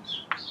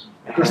presence.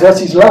 Because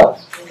that's his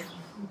love.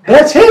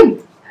 That's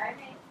him.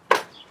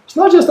 It's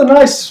not just a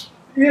nice,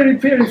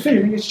 airy-fairy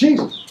feeling, it's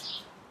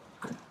Jesus.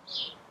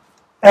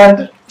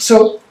 And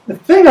so the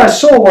thing I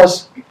saw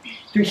was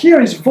to hear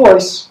his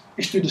voice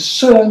is to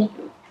discern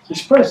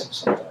his presence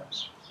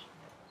sometimes.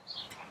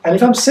 And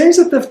if I'm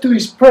sensitive to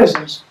his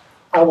presence,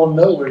 I will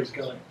know where he's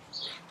going.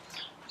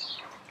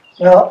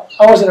 Now,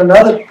 I was in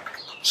another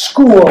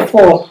school of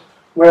thought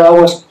where I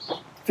was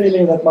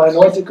feeling that my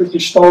anointing could be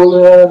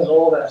stolen and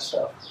all that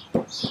stuff.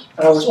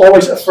 And I was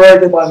always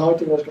afraid that my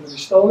anointing was going to be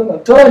stolen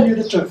until I knew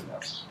the truth now.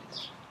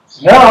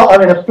 Now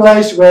I'm in a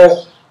place where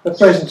the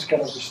presence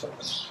cannot be stolen.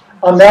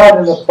 I'm now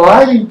in an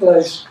abiding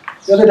place.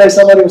 The other day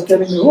somebody was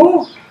telling me,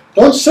 "Oh,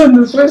 don't sin,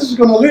 the presence is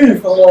going to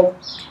leave." I'm like,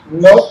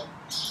 no,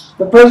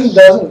 the presence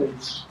doesn't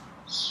leave.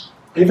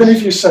 Even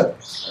if you sin.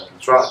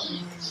 That's right.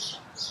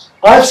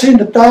 I've seen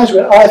the times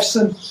where I've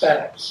sinned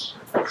bad.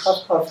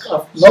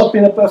 I've not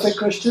been a perfect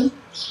Christian.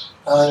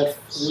 I've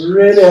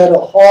really had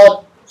a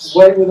hard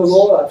way with the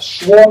Lord. I've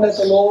sworn at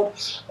the Lord.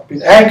 I've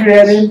been angry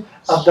at him.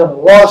 I've done a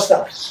lot of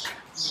stuff.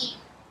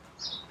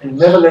 And he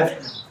never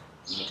left me.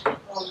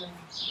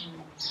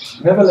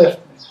 He never left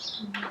me.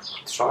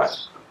 That's right.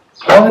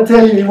 I want to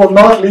tell you, he will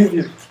not leave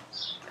you.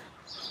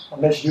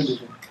 unless you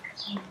live in it.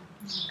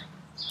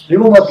 He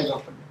will not give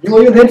up on you. He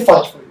will then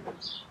fight for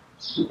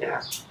you. Yeah.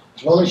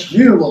 As long as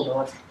you will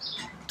not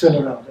turn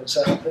around and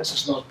say, this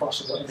is not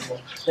possible anymore,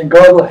 then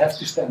God will have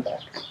to stand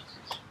back.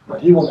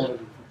 But He will never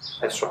leave you.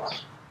 That's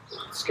right.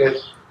 It's good.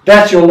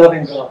 That's your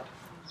loving God.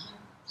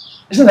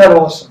 Isn't that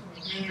awesome?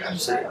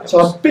 Absolutely. So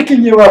I'm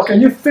picking you up. Can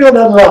you feel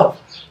that love?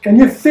 Can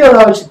you feel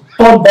how it's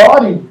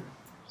bombarding you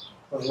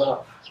with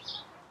love?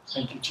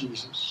 Thank you,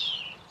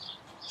 Jesus.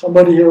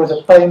 Somebody here with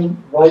a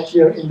pain right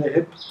here in the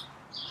hip.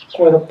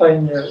 Quite a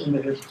pain here in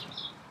the hip.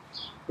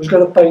 Who's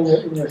got a pain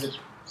here in your hip?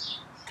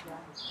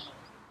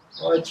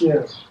 Right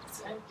here.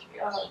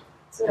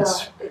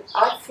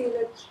 I feel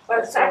it. Well,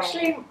 it's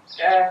actually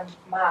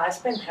my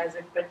husband has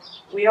it, but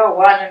we are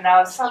one, and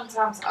now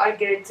sometimes I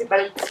get it too,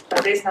 but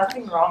there's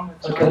nothing wrong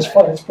with it. Okay, that's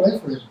fine. Let's pray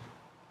for him.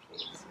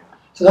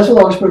 So that's what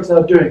the Holy Spirit's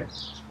now doing.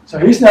 So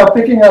he's now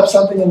picking up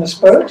something in the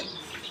Spirit.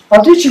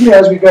 I'm teaching you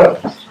as we go.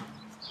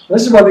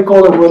 This is what we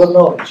call the word of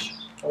knowledge.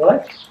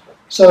 Alright?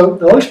 So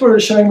the Holy Spirit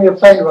is showing me a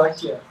pain right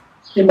here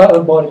in my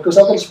own body, because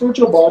I've got a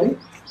spiritual body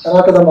and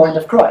I've got the mind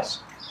of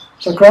Christ.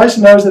 So Christ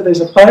knows that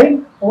there's a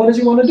pain, and what does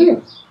He want to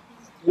do?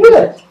 Heal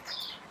it.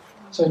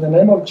 So in the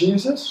name of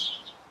Jesus,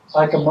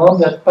 I command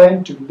that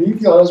pain to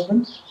leave your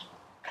husband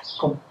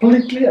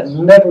completely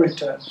and never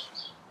return.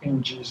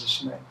 In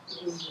Jesus' name.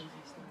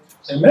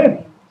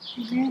 Amen.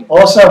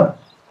 Awesome.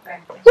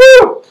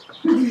 Woo!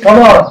 Come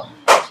on.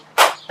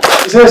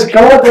 He says,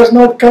 God does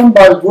not come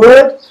by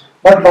word,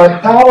 but by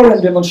power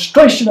and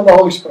demonstration of the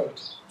Holy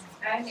Spirit.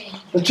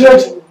 The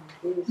church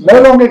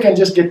no longer can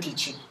just get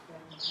teaching.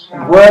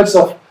 Words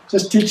of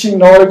just teaching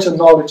knowledge and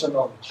knowledge and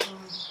knowledge.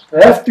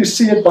 They have to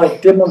see it by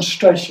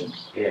demonstration.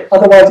 Yeah.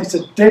 Otherwise, it's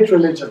a dead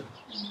religion.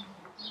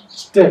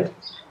 It's dead.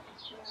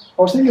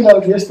 I was thinking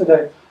about it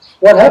yesterday.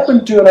 What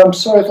happened to, and I'm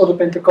sorry for the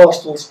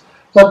Pentecostals,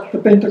 but the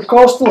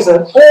Pentecostals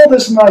had all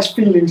these nice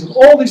feelings and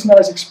all these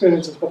nice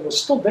experiences, but were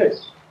still dead.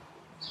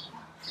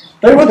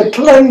 They were the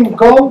clanging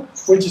gong,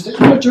 which is the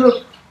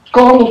immature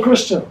carnal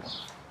Christian,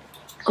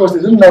 because they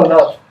didn't know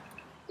love.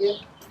 Yeah.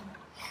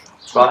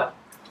 That's right.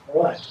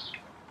 All right.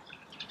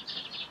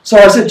 So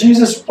I said,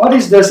 Jesus, what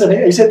is this? And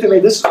he said to me,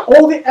 this is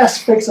all the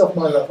aspects of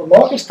my love. And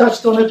Mark has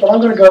touched on it, but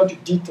I'm going to go into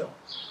detail.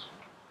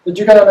 That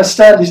you can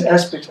understand these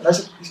aspects. And I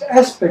said, these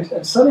aspects,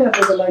 and suddenly at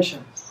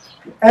Revelation,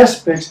 the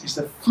aspects is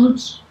the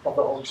fruits of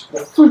the Holy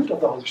Spirit. The fruit of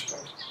the Holy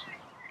Spirit.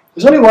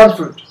 There's only one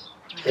fruit.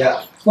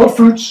 Yeah. Not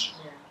fruits,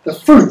 the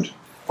fruit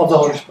of the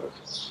Holy Spirit.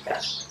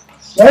 Yeah.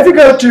 Now if you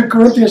go to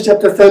Corinthians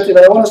chapter 13,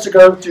 I want us to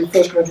go to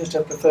 1 Corinthians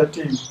chapter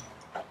 13.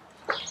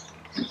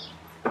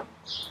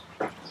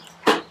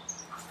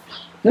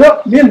 You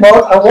know, me and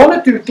Mark, I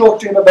wanted to talk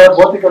to him about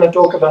what we're going to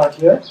talk about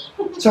here.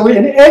 So we,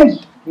 in the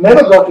end,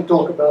 never got to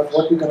talk about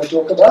what we're going to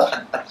talk about.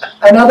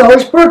 And now the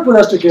Holy Spirit put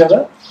us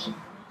together,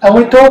 and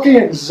we're talking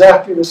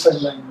exactly the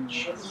same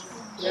language.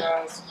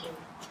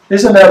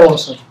 Isn't that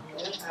awesome?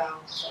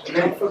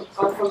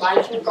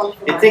 Confirmation.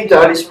 You think the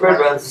Holy Spirit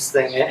runs this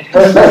thing, eh?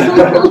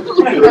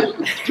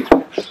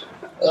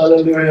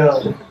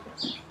 Hallelujah.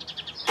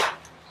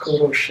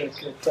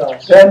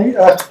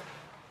 Daniel,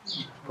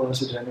 what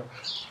was it, Daniel?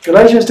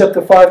 Galatians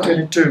chapter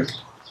 5:22.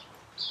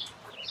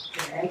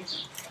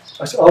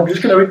 I'm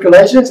just going to read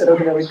Galatians and I'm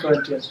going to read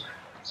Corinthians.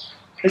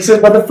 It says,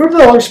 but the fruit of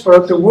the Holy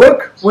Spirit, the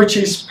work which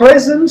His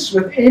presence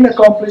within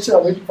accomplishes,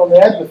 I'm reading from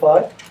the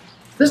Amplified.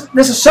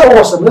 This is so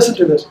awesome. Listen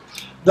to this.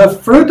 The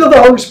fruit of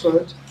the Holy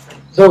Spirit,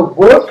 the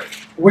work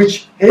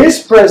which His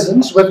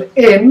presence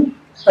within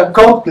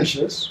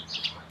accomplishes,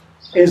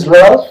 is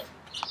love,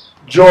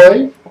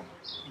 joy,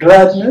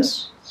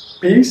 gladness,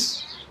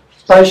 peace,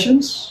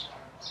 patience,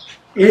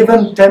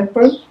 even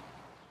temper,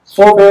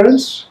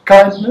 forbearance,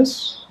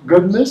 kindness,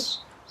 goodness,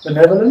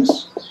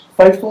 benevolence,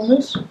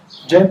 faithfulness,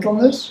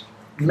 gentleness,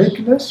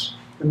 meekness,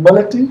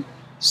 humility,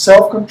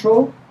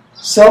 self-control,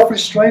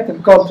 self-restraint,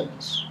 and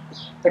continence.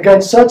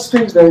 Against such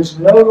things there is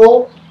no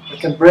law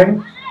that can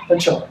bring a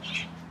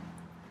charge.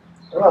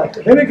 Alright,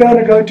 then we're going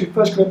to go to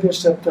 1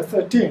 Corinthians chapter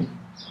 13.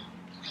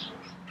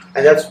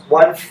 And that's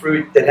one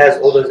fruit that has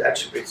all those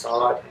attributes.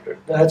 Alright,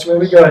 Hendrik. That's where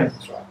we're going.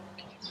 That's right.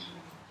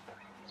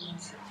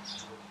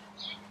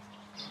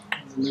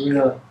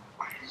 Hallelujah.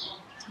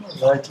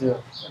 Right here.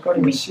 I can't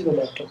even see the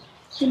laptop.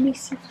 Let me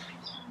see.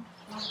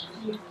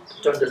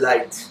 Turn the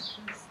light.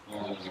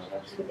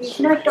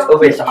 No,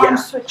 over darkness here. on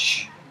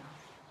switch.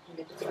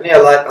 Only a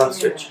light on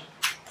switch.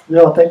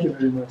 Yeah, thank you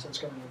very much. That's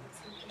coming.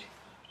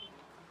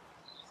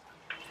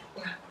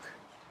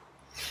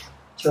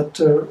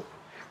 Chapter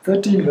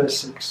 13, verse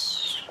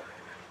 6.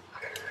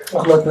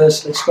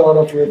 Let's start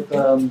off with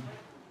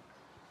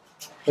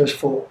verse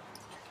 4.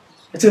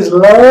 It says,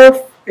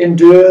 love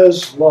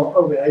endures long.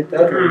 Oh, we ate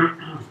that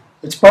one.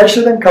 It's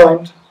patient and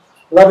kind.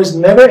 Love is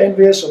never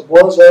envious or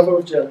boils over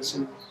with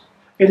jealousy.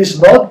 It is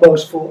not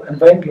boastful and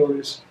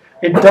vainglorious.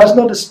 It does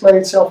not display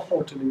itself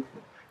haughtily.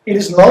 It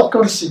is not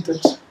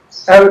conceited,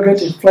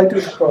 arrogant, inflated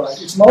with pride.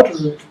 It's not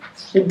rude.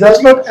 It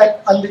does not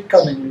act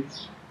unbecomingly.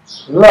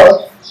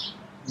 Love,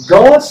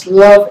 God's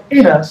love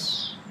in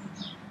us,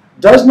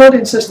 does not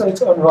insist on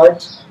its own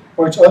right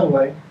or its own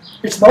way.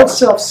 It's not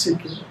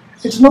self-seeking.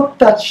 It's not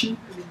touchy.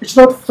 It's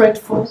not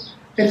fretful.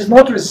 It is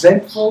not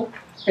resentful.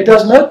 It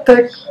does not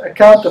take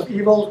account of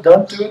evil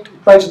done to it.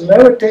 It pays no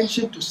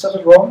attention to sin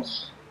and wrong.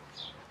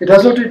 It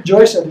does not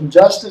rejoice at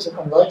injustice and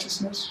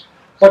unrighteousness,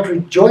 but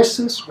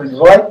rejoices when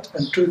right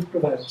and truth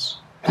prevails.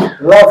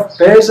 Love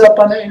bears up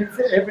under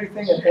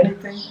everything and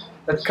anything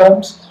that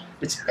comes.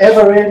 It's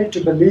ever ready to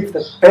believe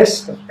the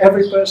best of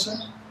every person.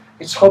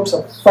 Its hopes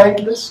are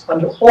faithless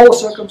under all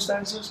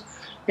circumstances.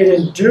 It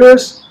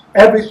endures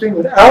everything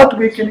without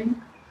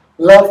weakening.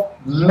 Love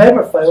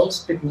never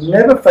fails. It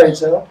never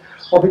fades out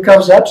or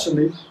becomes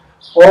obsolete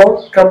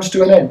or comes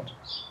to an end.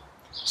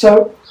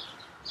 So,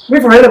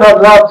 we've read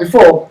about love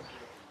before,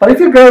 but if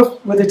you go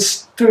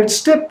through it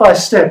step by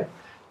step,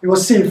 you will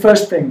see,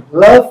 first thing,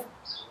 love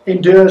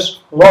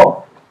endures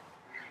long,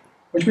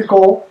 which we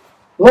call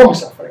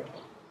long-suffering,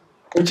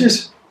 which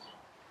is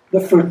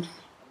the fruit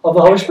of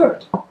the Holy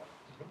Spirit.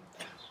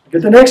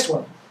 Get the next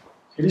one.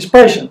 It is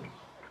patient. It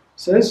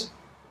says,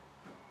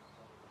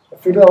 the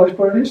fruit of the Holy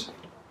Spirit is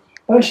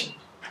patient,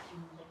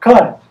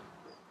 kind,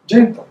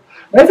 gentle.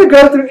 Now if you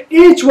go through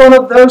each one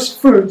of those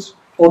fruits,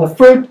 or the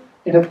fruit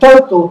in a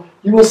total,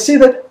 you will see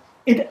that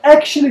it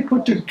actually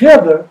put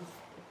together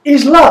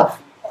is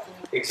love.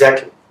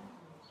 Exactly.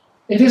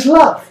 It is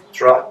love.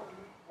 That's right.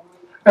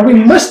 And we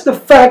missed the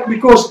fact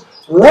because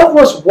love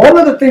was one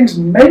of the things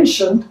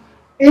mentioned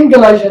in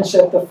Galatians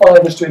chapter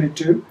 5 verse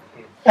 22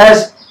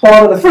 as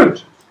part of the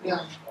fruit.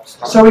 Yeah.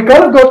 So we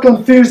kind of got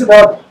confused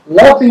about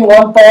love being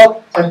one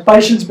part and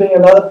patience being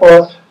another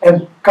part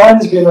and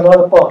kindness being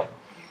another part.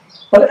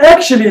 But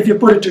actually if you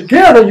put it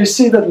together you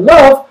see that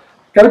love,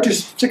 go to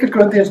 2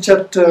 Corinthians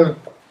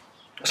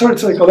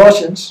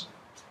Colossians.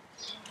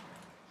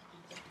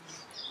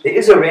 There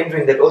is a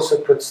rendering that also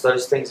puts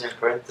those things in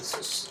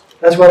parentheses.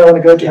 That's why I want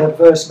to go to that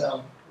verse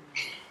now.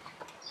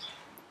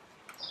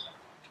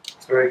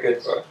 It's very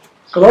good, bro.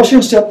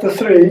 Colossians chapter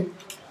 3,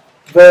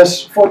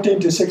 verse 14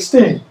 to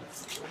 16.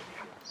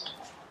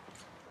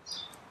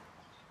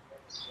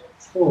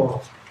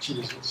 Oh,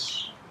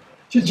 Jesus.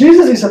 See,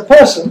 Jesus is a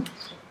person,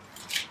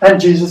 and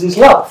Jesus is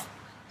love.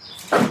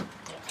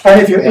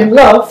 And if you're in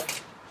love,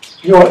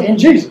 you're in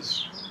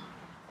Jesus.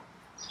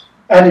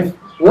 And if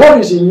love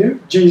is in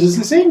you, Jesus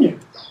is in you.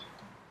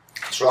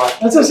 That's right.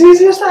 That's as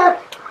easy as that.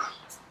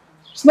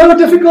 It's not a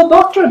difficult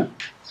doctrine.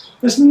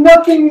 There's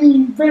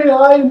nothing very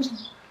high and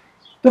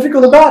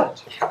difficult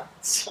about it. Yeah.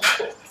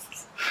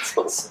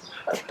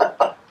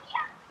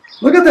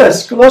 Look at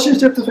this, Colossians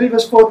chapter 3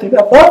 verse 14.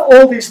 Above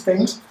all these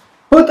things,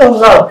 put on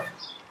love.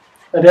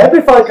 And the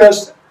Amplified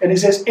goes, and he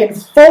says,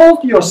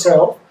 enfold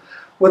yourself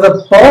with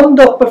a bond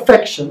of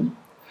perfection,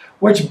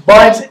 which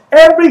binds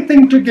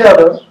everything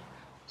together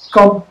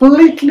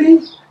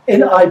completely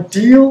in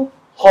ideal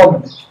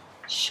harmony.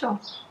 Sure.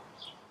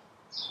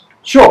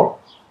 Sure.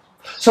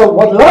 So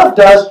what love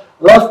does,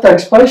 love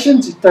takes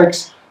patience, it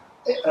takes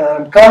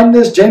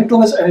kindness,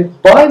 gentleness, and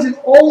it binds it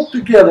all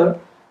together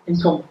in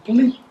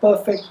complete,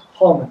 perfect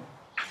harmony.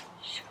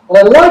 And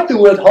I like the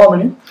word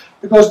harmony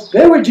because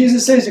there where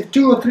Jesus says, if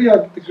 2 or 3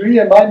 agree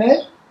in my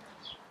name,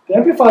 the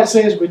Amplified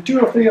says, where 2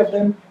 or 3 of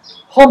them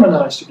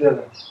harmonize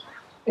together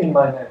in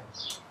my name.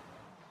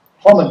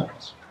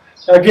 Harmonize.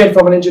 Now again,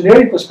 from an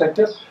engineering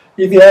perspective,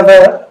 if you have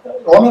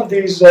one of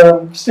these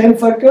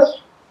stemverke,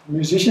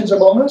 musicians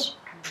among us,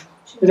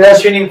 it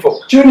has tuning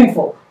fork. Tuning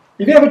fork.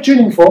 If you have a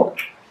tuning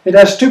fork, it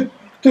has two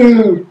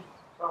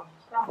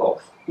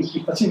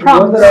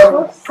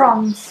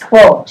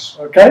prongs.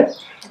 Okay,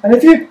 and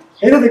if you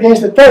hit it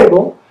against the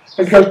table,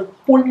 it goes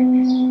boing,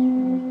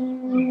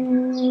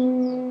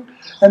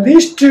 and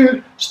these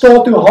two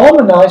start to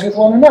harmonize with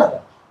one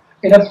another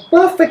in a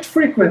perfect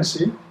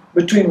frequency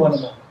between one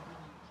another.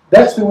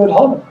 That's the word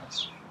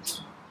harmonize.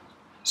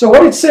 So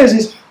what it says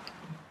is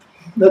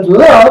that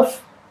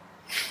love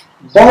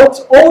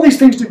bonds all these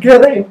things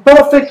together in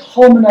perfect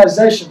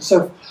harmonization.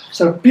 So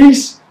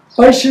peace,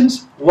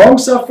 patience,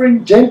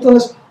 long-suffering,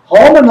 gentleness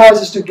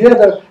harmonizes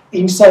together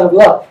inside of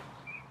love.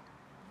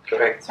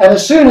 Correct. And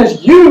as soon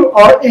as you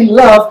are in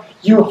love,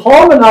 you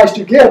harmonize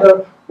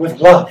together with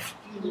love.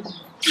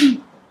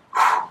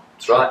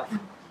 That's right.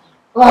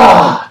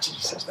 Ah,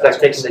 Jesus. It's like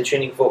taking the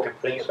tuning fork and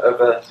putting it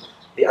over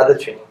the other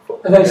tuning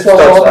fork. And then it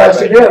starts harmonized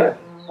together.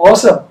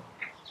 Awesome.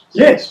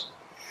 Yes.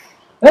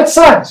 That's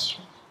science.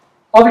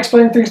 I've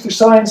explained things to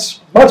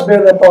science much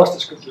better than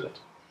pastors could do it.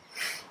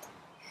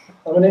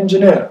 I'm an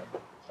engineer.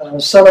 And I'm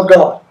a son of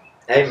God.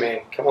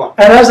 Amen. Come on.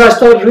 And as I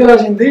started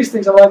realizing these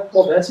things, I'm like,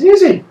 well, that's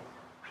easy.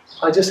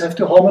 I just have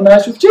to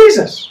harmonize with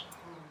Jesus.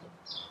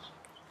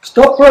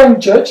 Stop praying,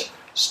 church.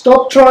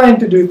 Stop trying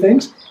to do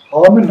things.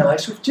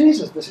 Harmonize with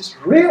Jesus. This is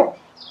real.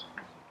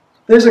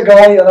 There's a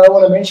guy, and I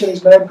want to mention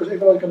his name because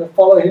everyone's going to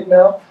follow him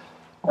now.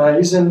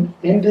 He's in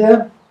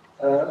India,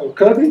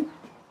 Kirby.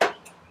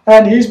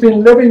 And he's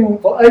been living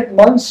for 8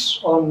 months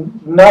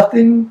on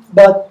nothing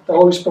but the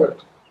Holy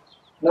Spirit.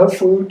 No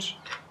food,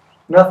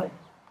 nothing.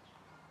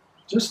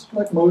 Just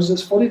like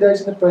Moses, 40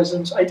 days in the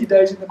presence, 80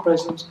 days in the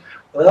presence,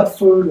 without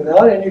food,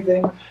 without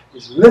anything.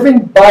 He's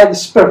living by the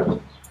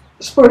Spirit.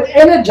 The Spirit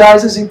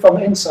energizes him from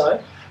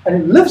inside. And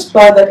it lives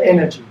by that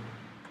energy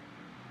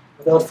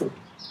without food.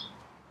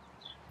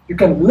 You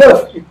can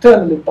live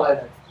eternally by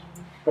that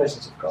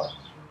presence of God.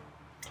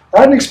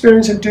 I had an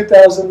experience in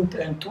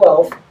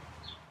 2012.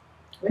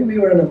 We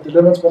were in a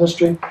deliverance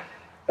ministry,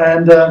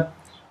 and the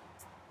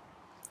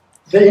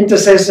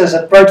intercessors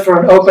had prayed for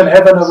an open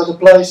heaven over the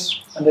place,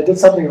 and they did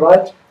something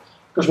right,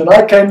 because when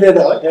I came there,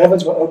 the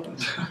heavens were open.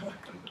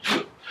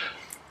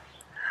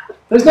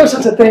 There's no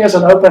such a thing as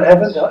an open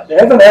heaven. The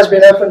heaven has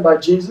been opened by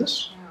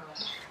Jesus.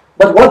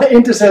 But what the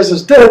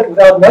intercessors did,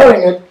 without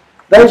knowing it,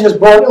 they just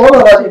brought all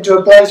of us into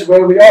a place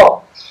where we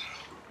are.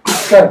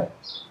 Okay.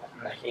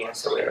 Making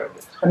us aware of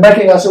it. And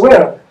making us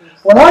aware of it.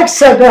 When I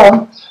sat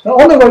down, now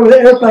on the way with the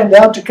airplane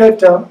down to Cape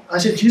Town, I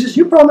said, Jesus,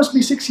 you promised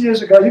me 6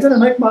 years ago, you're going to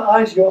make my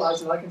eyes your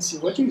eyes, and I can see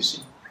what you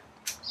see.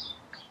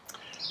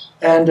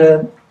 And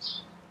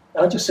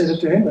I just said it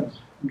to him, and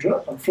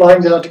I'm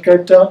flying down to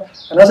Cape Town,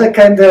 and as I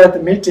came there at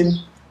the meeting,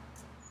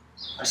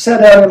 I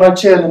sat down in my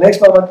chair, and the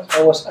next moment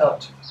I was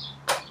out.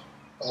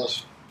 I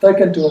was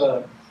taken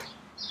to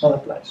another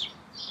place.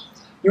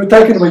 You were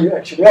taken where you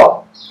actually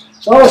are.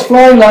 So I was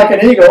flying like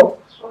an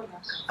eagle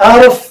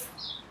out of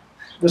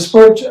the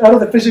spirit, out of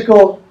the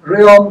physical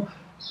realm,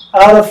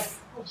 out of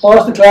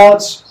past the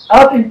clouds,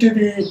 out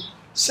into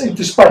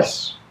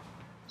space.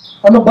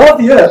 I'm above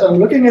the earth. I'm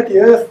looking at the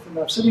earth, and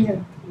I'm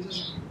sitting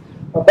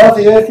above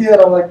the earth here,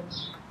 and I'm like,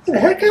 where the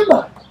heck am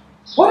I?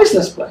 What is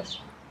this place?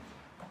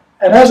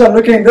 And as I'm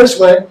looking this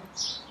way,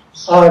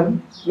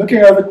 I'm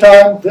looking over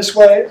time this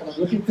way, and I'm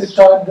looking through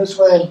time this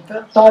way,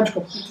 and time's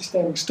completely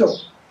standing still.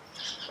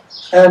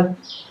 And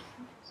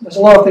there's a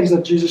lot of things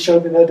that Jesus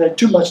showed me that day,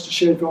 too much to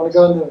share. If you want to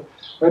go on the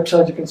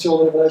website, you can see all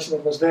the revelation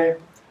that was there.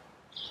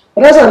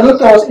 But as I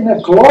looked, I was in a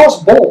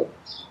glass bowl.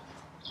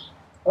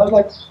 I was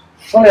like,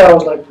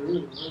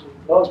 really,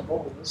 glass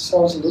bowl. This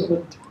sounds a little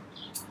bit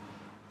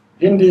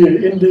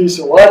Indies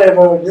or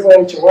whatever, New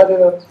Age or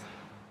whatever.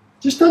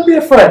 Just don't be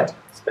afraid.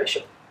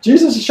 Special.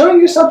 Jesus is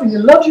showing you something. He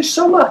loves you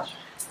so much.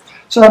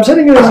 So I'm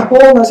sitting in this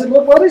bowl, and I said,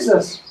 Lord, what is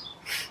this?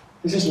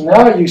 He says,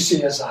 now you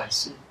see as I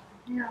see.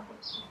 Yeah.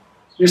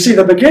 You see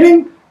the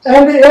beginning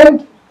and the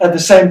end at the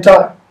same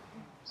time,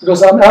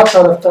 because I'm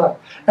outside of time.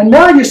 And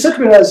now you sit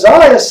where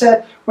Isaiah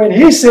sat when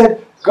he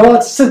said, God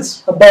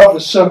sits above the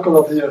circle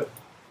of the earth.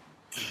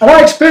 And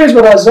I experienced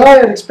what Isaiah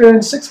had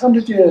experienced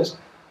 600 years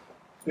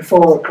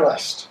before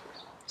Christ,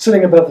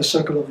 sitting above the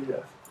circle of the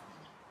earth.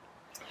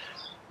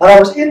 And I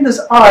was in this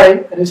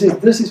eye, and he says,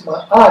 this is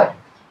my eye.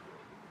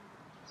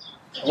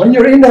 And when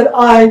you're in that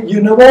eye, you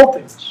know all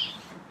things.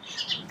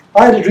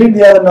 I had a dream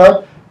the other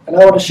night, and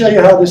I want to show you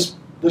how this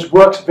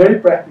works very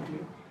practically.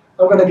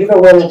 I'm going to give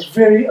away a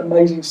very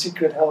amazing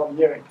secret how I'm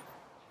hearing.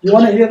 You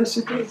want to hear the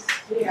secret?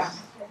 Yeah.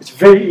 It's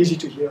very easy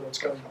to hear what's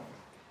going on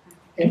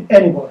in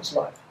anyone's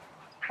life.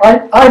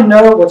 I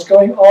know what's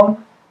going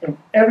on in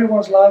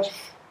everyone's lives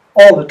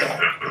all the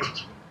time,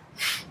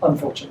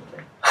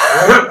 unfortunately.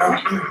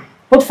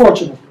 But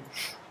fortunately,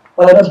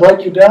 when I don't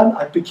break you down,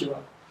 I pick you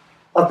up.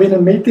 I've been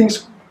in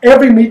meetings,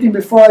 every meeting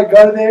before I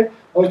go there,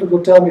 most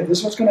people tell me this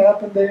is what's going to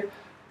happen there,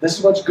 this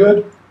is what's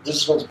good, this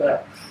is what's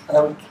bad. And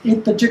I would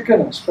eat the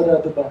chicken and spit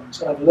out the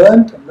bones. And I've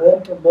learned and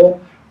learned and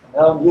learned, and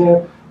now I'm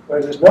here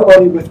where there's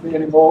nobody with me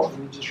anymore, and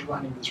we're just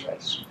running this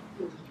race.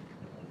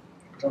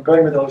 Because I'm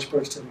going where the Holy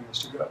Spirit's telling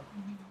us to go.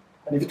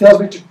 And if He tells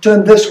me to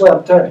turn this way,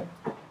 I'm turning.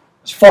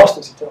 As fast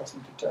as He tells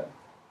me to turn.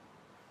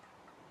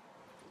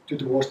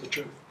 Towards the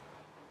truth.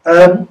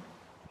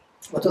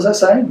 What was I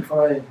saying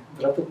before I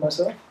interrupted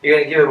myself? You're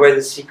going to give away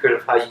the secret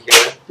of how you hear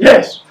it.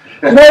 Yes.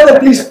 You know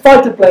that these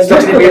fighter planes... It's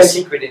not going to be a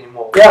secret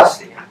anymore. Yeah,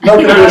 not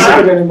going to be a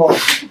secret anymore.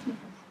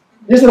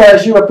 Yesterday,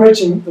 as you were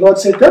preaching, the Lord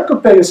said, don't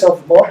compare yourself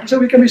with Mark. He said,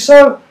 we can be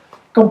so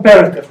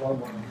comparative one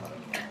with another.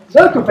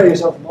 Don't compare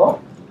yourself with Mark.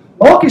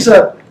 Mark is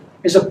a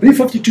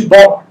B-52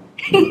 bomber.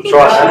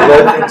 Try to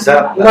blow things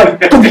up.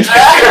 Like,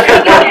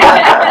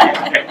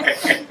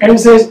 and he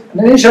says, and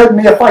then he showed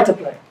me a fighter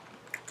plane.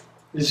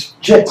 These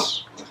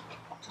jets.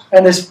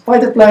 And this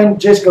fighter plane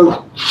just goes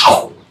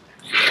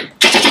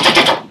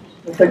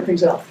and take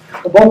things out.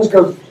 The bombers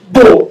go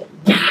boom,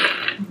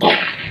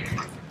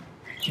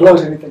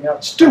 blows everything out.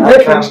 It's two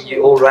weapons.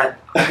 You all ran.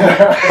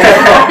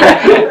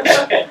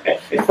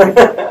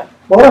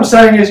 What I'm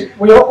saying is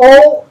we are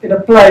all in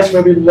a place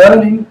where we're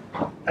learning,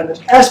 and the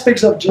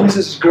aspects of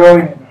Jesus is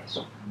growing in us,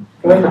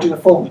 going into the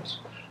fullness.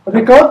 But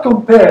we can't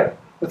compare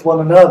with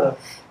one another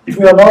if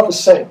we are not the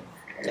same.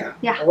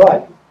 Yeah. All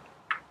right.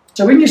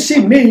 So when you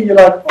see me, you're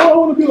like, oh, I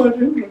want to be like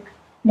Hendrik.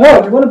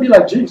 No, you want to be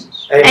like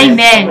Jesus.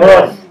 Amen. All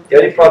right. The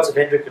only parts of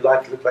Hendrik who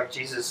like to look like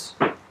Jesus.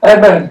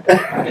 Amen.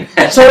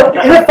 So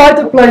in a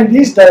fighter plane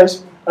these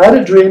days, I had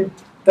a dream,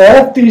 they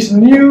have these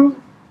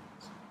new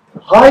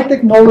high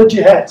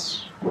technology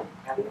hats.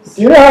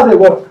 Do you know how they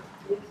work?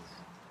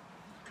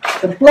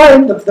 The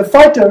plane, the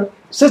fighter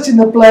sits in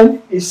the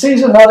plane, he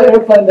sees another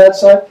airplane that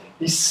side,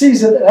 he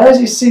sees it, and as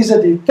he sees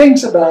it, he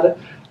thinks about it,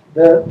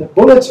 the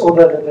bullets or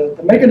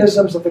the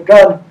mechanisms of the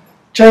gun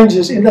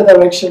changes in the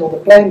direction, or the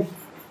plane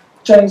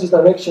changes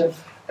direction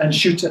and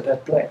shoots at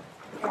that plane.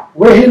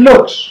 Where he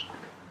looks,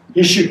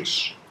 he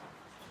shoots.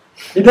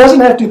 He doesn't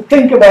have to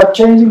think about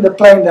changing the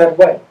plane that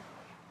way.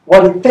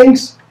 What he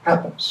thinks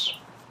happens.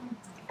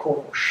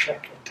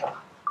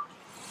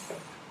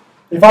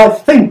 If I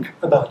think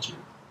about you,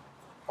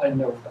 I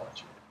know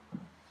about you.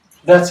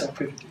 That's how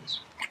quick it is.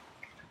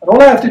 And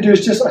all I have to do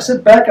is just, I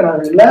sit back and I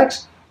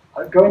relax,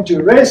 I go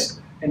into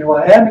rest in who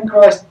I am in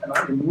Christ, and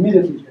I'm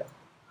immediately here.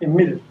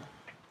 Immediately.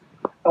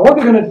 And what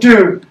we're going to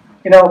do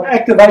in our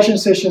activation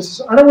sessions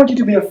is, I don't want you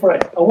to be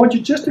afraid. I want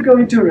you just to go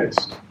into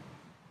rest.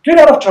 Get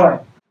out of trying.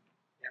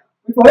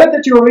 We've heard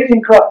that you're already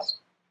in Christ.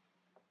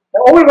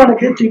 Now all we want to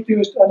get you to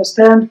is to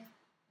understand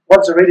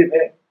what's already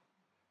there.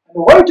 And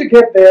the way to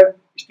get there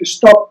is to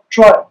stop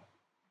trying.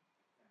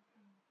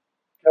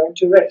 Go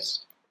into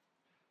rest.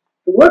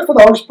 The word for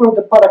the Holy Spirit,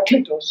 the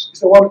Parakletos, is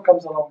the one who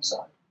comes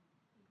alongside.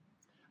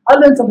 I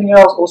learned something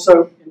else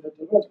also in the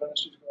deliverance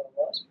ministry.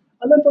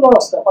 I learned a lot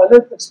of stuff. I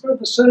learned the spirit of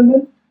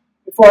discernment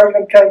before I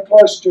even came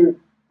close to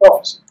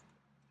prophecy.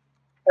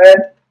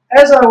 And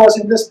as I was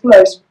in this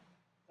place,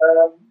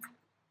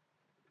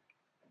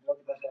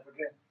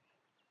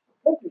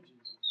 thank you,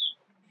 Jesus.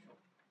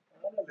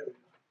 Hallelujah.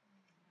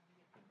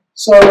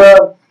 So,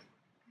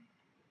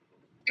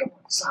 come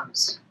on,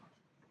 sons.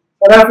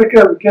 South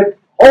Africa, we get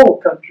whole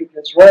country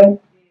gets rain.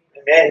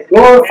 Amen.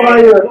 Glorify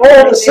you, and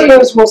all the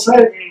sinners will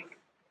say,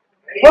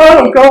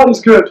 "Oh, God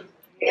is good."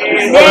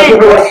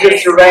 Everyone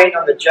gives to rain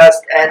on the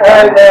just and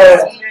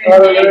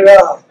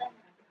Hallelujah.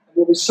 It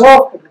will be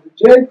soft, it will be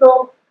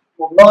gentle, it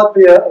will not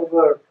be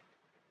over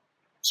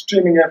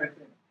streaming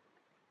everything.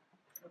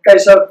 Okay,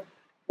 so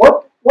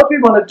what we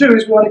want to do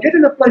is we want to get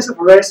in a place of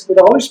rest where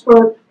the Holy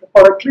Spirit, the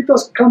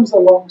Parakletos, comes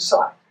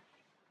alongside.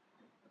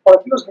 The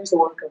Parakletos means the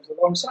one who comes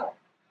alongside.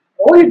 And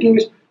all you do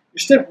is you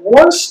step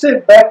one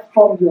step back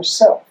from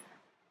yourself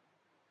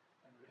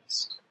and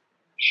rest.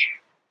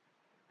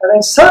 And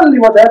then suddenly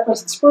what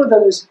happens, the spirit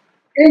that is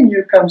in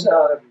you comes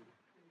out of you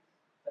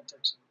and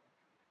takes it.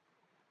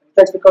 It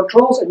takes the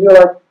controls and you're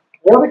like,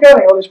 where are we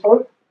going, Holy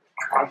Spirit?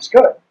 Let's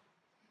go.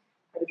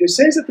 And if you're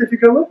sensitive, you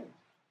go with him.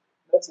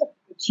 That's it.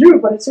 It's you,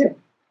 but it's him.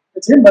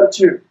 It's him, but it's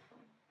you.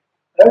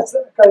 That's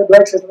okay.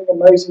 Blake said something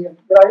amazing. And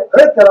when I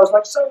heard that, I was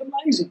like, so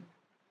amazing.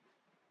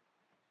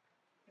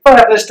 If I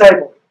have this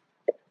table,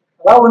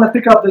 and I want to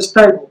pick up this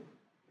table,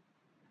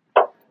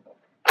 we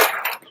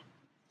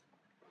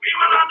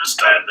will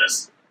understand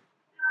this.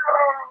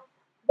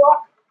 What?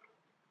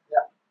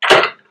 Yeah.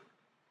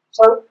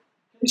 So,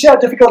 you see how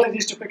difficult it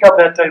is to pick up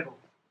that table?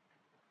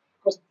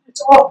 Because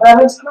it's off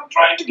balance, and I'm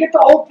trying to get the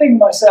whole thing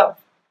myself.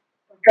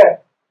 Okay.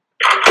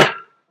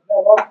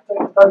 Now, I'll take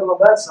the table on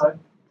that side.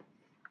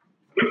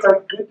 You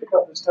pick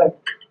up this table.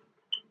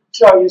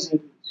 See how easy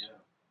it is. Yeah.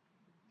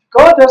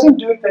 God doesn't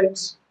do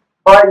things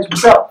by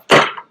himself.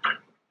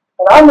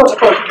 And I'm not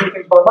supposed to do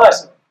things by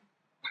myself.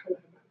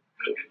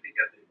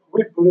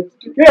 We put it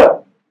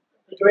together.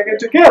 We're doing it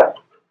together.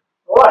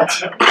 Alright.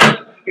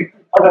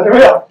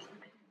 Hallelujah.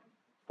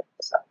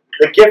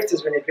 The gift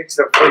is when he picks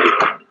it up for you.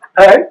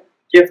 Hey?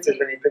 The gift is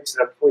when he picks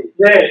it up for you.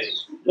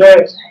 Yes.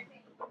 Yes.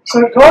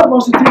 So God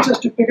wants to teach us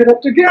to pick it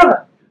up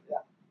together.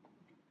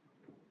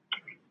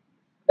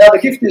 Now the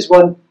gift is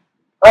one.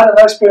 I had an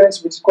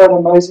experience which is quite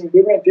amazing.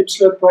 We were in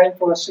Diepsloot praying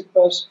for sick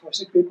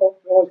people.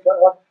 We always go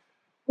out.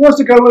 Who wants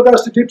to go with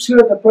us to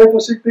Diepsloot and pray for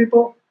sick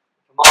people?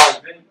 Come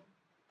on.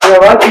 We are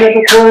right here in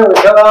Victoria.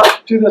 We go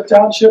out to the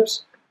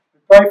townships. We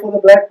pray for the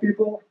black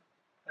people.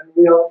 And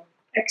we are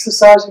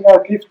exercising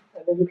our gift.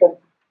 And then you can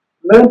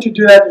learn to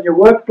do that in your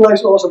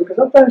workplace also. Because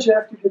sometimes you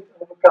have to get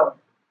overcome.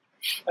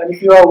 And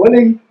if you are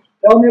willing,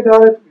 tell me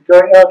about it.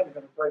 We're going out. We're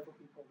going to pray for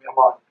people. Come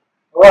on.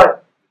 All right.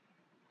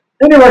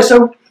 Anyway,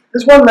 so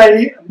this one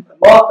lady,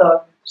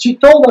 Martha, she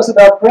told us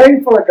about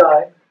praying for a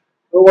guy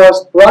who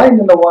was blind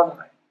in the one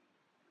eye.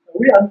 And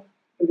we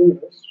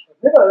unbelievers,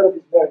 I've never heard of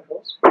these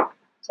miracles.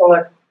 So I'm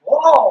like,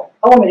 wow,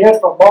 I want to hear it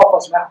from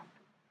Martha's mouth.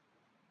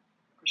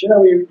 Because you know,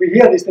 we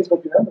hear these things,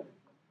 but we don't believe.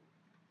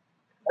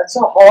 That's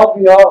how hard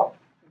we are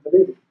in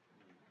believing.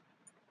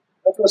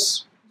 That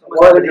was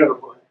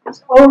unbelievable.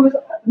 It's always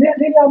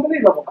nearly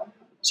unbelievable.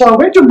 So I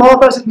went to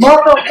Martha, I said,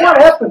 Martha,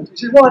 what happened?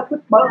 She said, well, I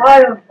put my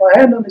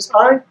hand on his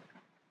eye,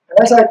 and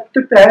as I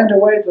took the hand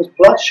away, it was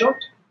bloodshot.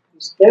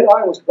 His dead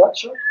eye was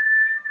bloodshot.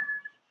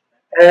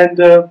 And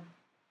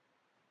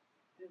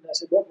I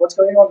said, what's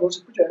going on? She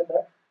said, put your hand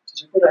back. So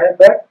she put her hand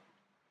back,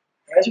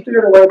 and as she took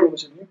it away, there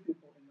was a new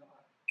pupil in the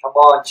eye. Come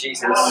on,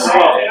 Jesus.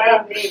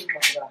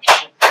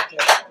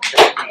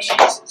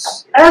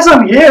 Jesus. As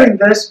I'm hearing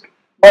this,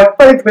 my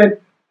faith went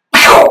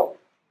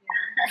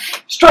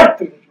straight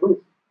through the roof.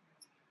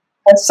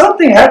 And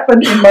something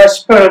happened in my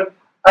spirit.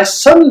 I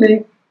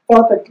suddenly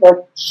felt like, that's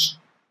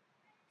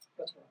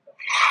what I felt.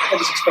 I can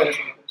just explain it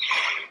like this.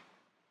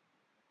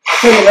 I'll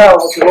tell you now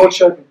what the Lord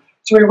showed me.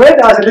 So we went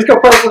out and said, let's go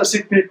pray for the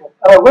sick people.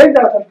 And I went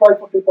out and prayed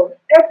for people.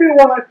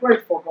 Everyone I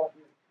prayed for got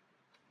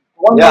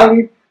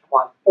healed.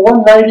 The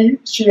one lady,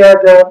 she had,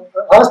 her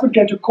husband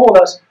came to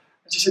call us.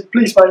 And she said,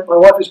 please, my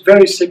wife is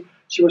very sick.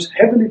 She was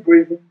heavily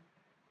breathing.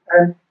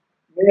 And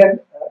me and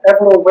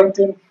Avril went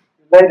in,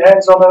 we laid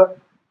hands on her,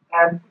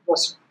 and it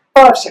was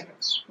 5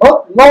 seconds.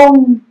 Not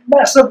long,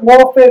 massive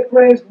warfare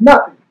prayers,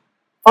 nothing.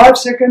 5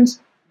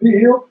 seconds, be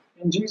healed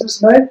in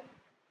Jesus' name. And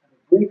the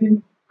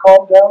breathing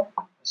calmed down,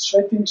 the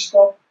sweating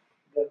stopped,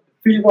 the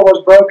fever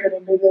was broken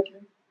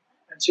immediately,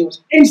 and she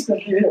was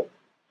instantly healed.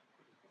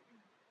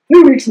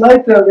 3 weeks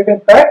later, we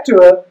went back to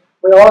her.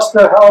 We asked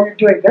her, how are you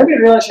doing? Then we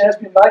realized she has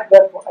been like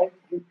that for 8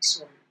 weeks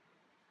already.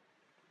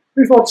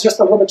 We thought it's just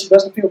a little bit, she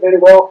doesn't feel very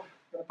well.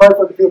 We're going to pray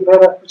for her to feel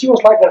better. But she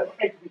was like that for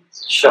 8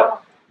 weeks. Sure.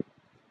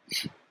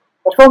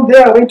 But from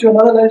there, I went to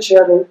another lady. She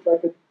had a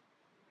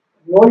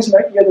noise in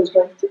her ear that was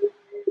going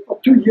for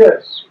 2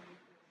 years.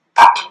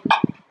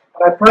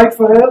 And I prayed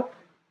for her,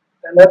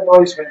 and that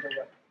noise went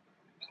away.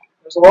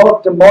 There's a lot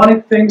of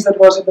demonic things that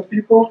was in the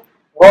people.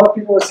 A lot of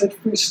people were set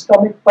free,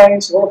 stomach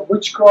pains, a lot of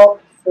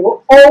witchcraft. They were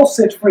all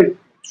set free.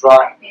 That's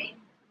right.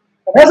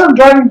 And as I'm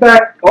driving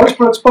back, the Holy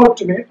Spirit spoke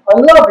to me. I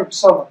love him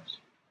so much.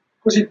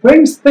 Because he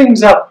brings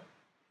things up.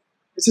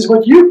 He says,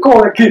 what you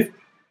call a gift,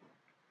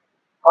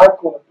 I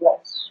call a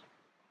bless.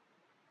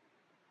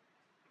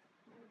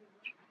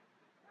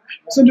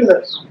 Listen to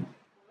this.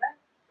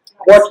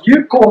 What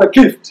you call a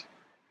gift,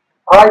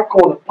 I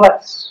call a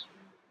bless.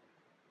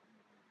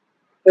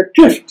 The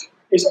gift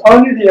is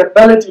only the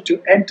ability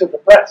to enter the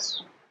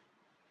bless.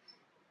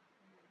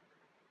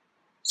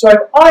 So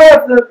if I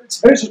have it's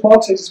very small,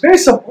 it's very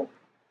simple.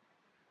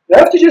 You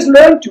have to just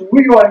learn to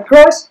who you are in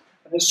Christ,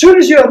 and as soon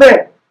as you are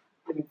there,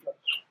 healing flows.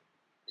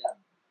 Yeah.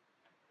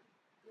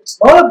 It's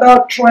not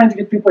about trying to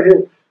get people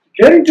healed.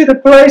 Getting to the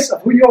place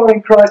of who you are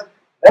in Christ,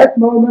 that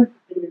moment,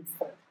 healing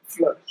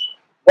flows.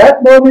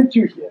 That moment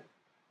you hear.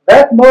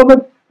 That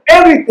moment,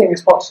 everything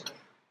is possible.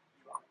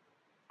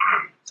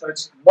 So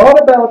it's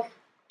not about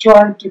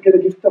trying to get a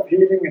gift of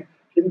healing and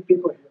getting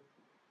people healed.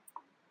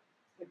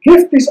 The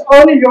gift is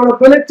only your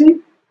ability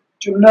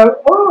to know,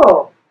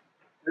 oh,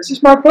 this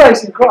is my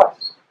place in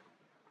Christ.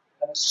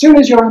 And as soon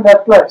as you're in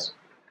that place,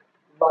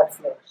 life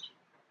flows.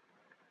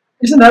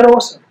 Isn't that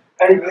awesome?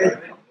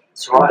 Amen.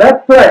 That's right. And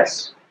that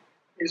place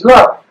is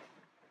love.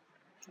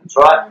 That's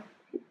right.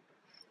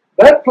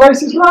 That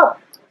place is love.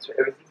 That's where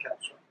everything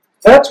comes from.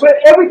 That's where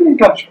everything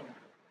comes from.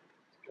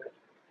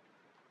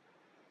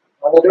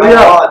 Hallelujah.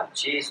 God,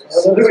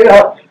 Jesus.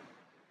 Hallelujah.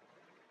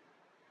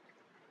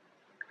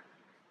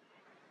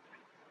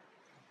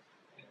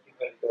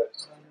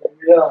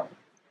 Hallelujah.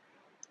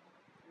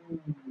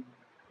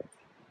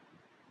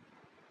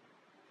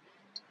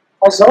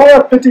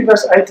 Isaiah 50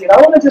 verse 18. I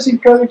want to just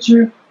encourage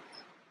you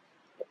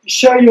to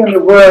show you in the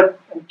Word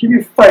and give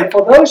you faith.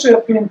 For those who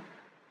have been,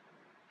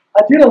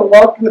 I deal a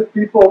lot with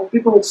people.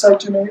 People would say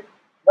to me,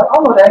 no,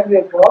 I'm not angry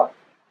at God.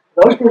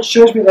 The Holy Spirit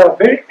shows me they are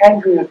very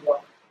angry at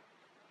God.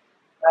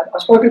 And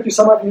I've spoken to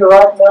some of you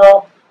right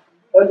now,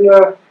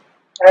 earlier,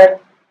 and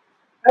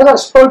as I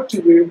spoke to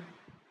you,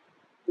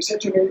 you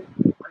said to me,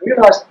 I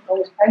realized I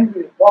was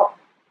angry at God.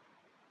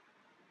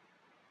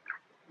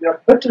 We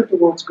are bitter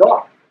towards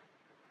God.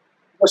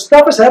 Because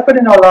stuff has happened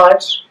in our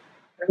lives,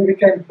 and we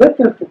became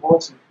bitter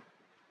towards Him.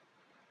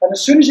 And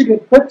as soon as you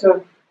get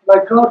bitter,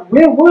 like, God,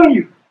 where were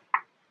you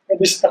when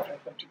this stuff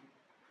happened to you?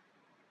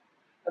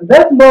 And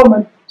that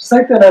moment,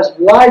 Satan has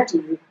lied to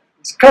you.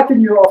 He's cutting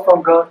you off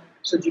from God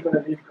so that you're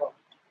going to leave God.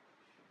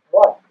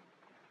 Right?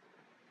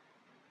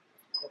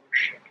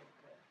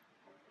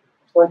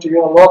 I'm starting to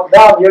hear a lot.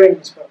 Now I'm hearing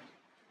this part.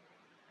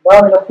 Now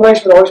I'm in a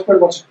place where the Holy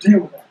Spirit wants to deal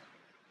with that.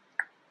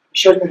 He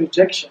shows me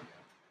rejection.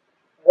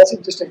 And that's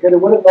interesting. Get a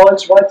word of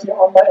knowledge right here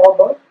on my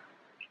elbow.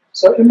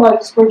 So in my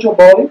spiritual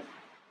body,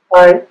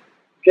 I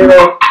get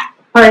a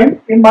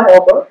pain in my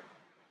elbow,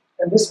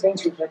 and this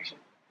means rejection.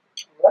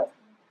 Alright?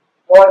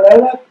 Now I know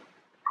that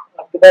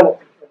I've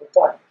developed it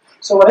over time.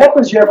 So what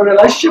happens, you have a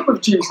relationship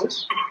with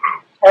Jesus,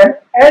 and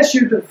as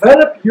you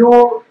develop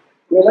your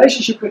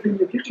relationship with Him,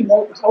 you get to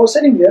know. I was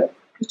sitting here,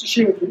 just to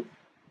share with you,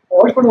 the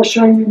Holy Spirit was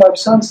showing me my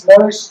son's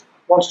nose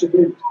wants to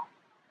bleed.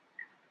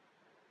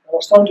 I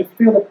was starting to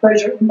feel the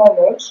pressure in my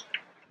nose.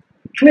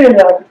 Clearly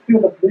I could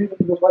feel the bleeding,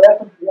 because what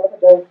happened the other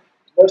day,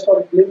 the nose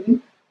started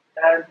bleeding,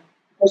 and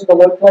because of the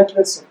low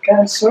platelets of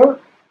cancer, the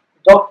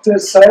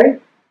doctors say,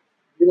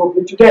 you will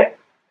bleed to death.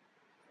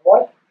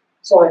 Right?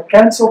 So I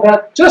cancelled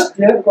that just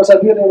there, because I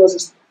knew there was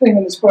this thing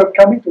in the Spirit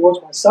coming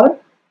towards my son.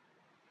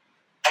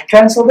 I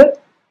cancelled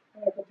it,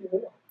 and I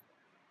continued on.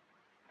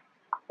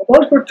 But the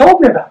Holy Spirit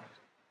told me about it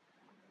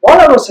while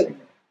I was sitting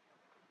there.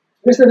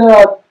 Yesterday,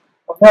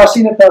 I've now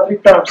seen it now 3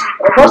 times.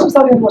 And it wasn't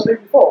something that was there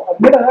before. I've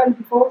never heard it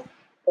before,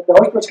 but the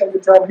Holy Spirit's going to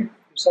tell me,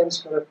 your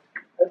son's going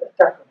to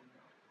attack on me.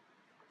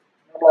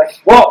 And I'm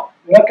like, whoa,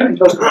 you're not coming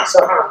close to my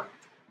son. I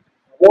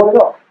ward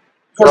it off.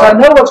 Because I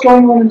know what's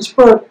going on in the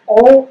Spirit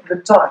all the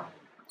time.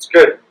 It's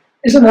good.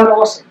 Isn't that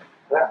awesome?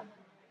 Yeah.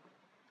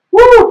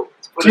 Woo!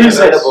 It's Jesus.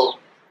 available.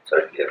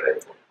 Totally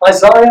available.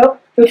 Isaiah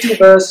 50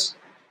 verse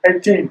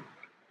 18.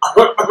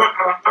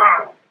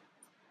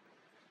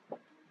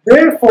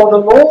 Therefore the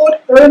Lord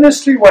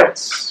earnestly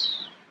waits,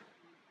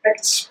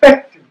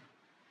 expecting,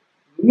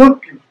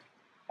 looking,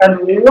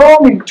 and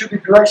longing to be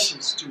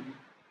gracious to you.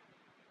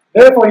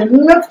 Therefore He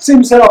lifts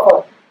Himself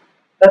up,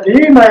 that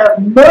He may have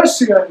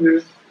mercy on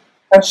you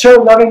and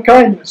show loving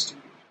kindness to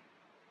you.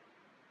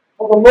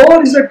 For the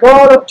Lord is a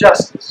God of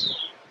justice.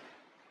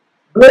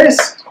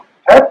 Blessed,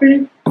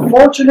 happy,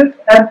 fortunate,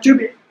 and to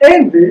be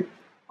envied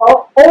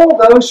are all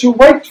those who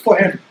wait for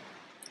Him,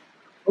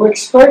 who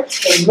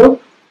expect and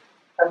look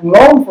and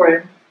long for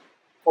Him,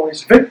 for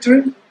His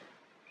victory,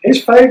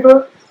 His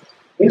favor,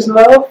 His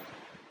love,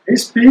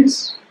 His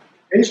peace,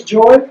 His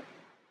joy,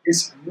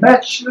 His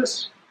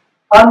matchless,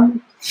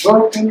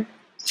 unbroken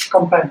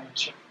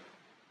companionship.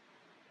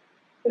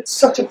 It's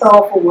such a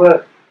powerful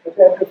word that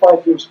the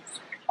Amplified uses.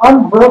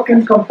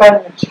 Unbroken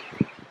companionship.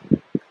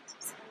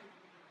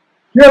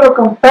 You have a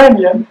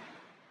companion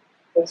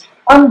that's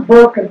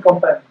unbroken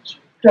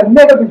companionship. It can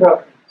never be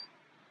broken.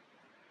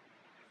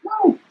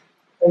 No.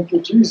 Thank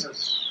you,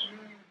 Jesus.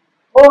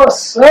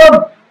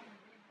 Awesome.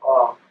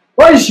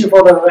 Praise you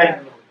for the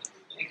rain, Lord.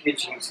 Thank you,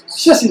 Jesus.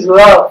 It's just His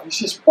love. He's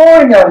just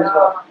pouring out His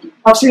love.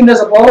 I've seen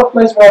there's a lot of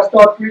places where I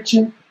start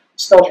preaching, it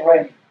starts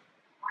raining.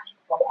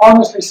 I've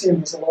honestly seen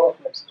this a lot of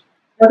places.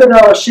 The other day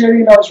I was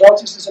sharing His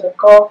righteousness in a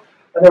car,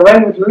 and the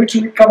rain would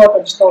literally come up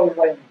and start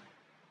raining.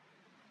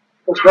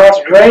 Because God's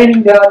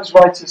raining down His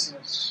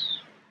righteousness.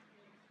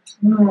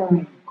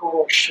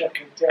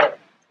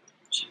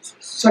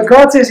 So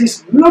God says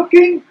He's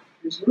looking,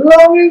 He's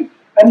longing,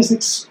 and He's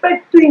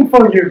expecting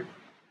for you.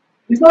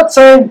 He's not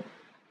saying,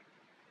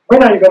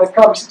 when are you going to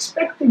come? He's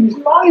expecting, He's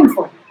longing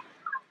for you.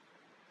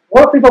 A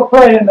lot of people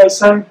pray and they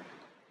say,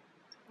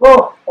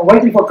 oh, I'm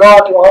waiting for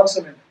God to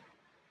answer me.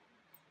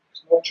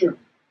 It's not true.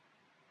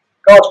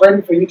 God's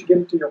waiting for you to get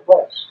into your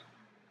place.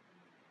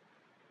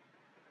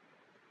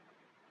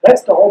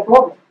 That's the whole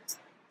problem.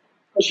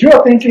 Because you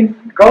are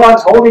thinking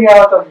God's holding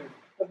out on you.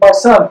 With my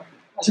son,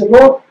 I said,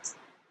 Lord,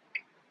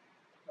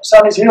 my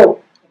son is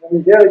healed. And when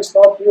you hear it's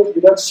not healed,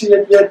 you don't see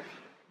it yet,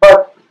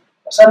 but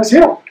my son is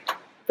healed.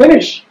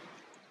 Finish.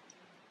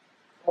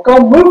 I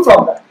can't move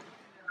from that.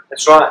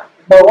 That's right.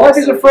 If my wife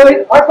is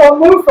afraid, I can't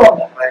move from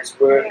that. Praise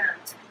word.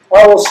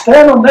 I will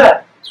stand on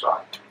that. That's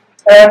right.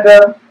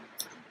 And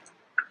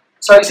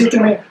so he said to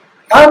me,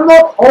 I'm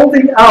not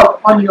holding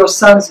out on your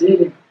son's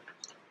healing.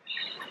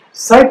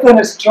 Satan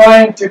is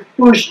trying to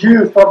push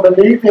you from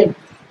believing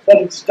that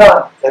it's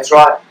done. That's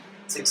right.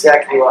 That's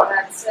exactly right.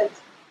 That's it.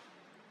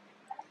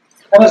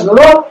 And as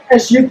long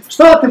as you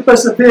start to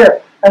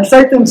persevere and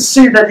Satan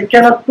see that he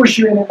cannot push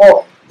you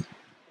anymore,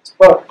 it's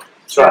broken.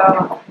 That's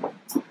right.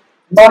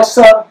 My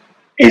son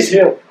is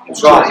healed.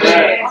 That's right.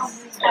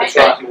 Yes. That's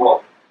right. You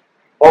walk.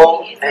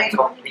 Whole and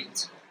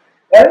complete.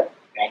 Okay?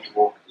 And you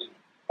walk in.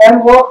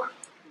 And walk.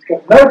 He's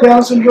got no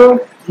Down syndrome,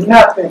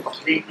 nothing.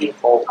 Completely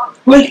whole.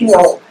 Completely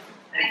whole.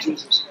 In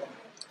Jesus' name.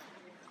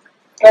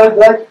 Kelly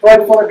Blake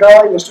prayed for a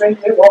guy, he was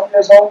 21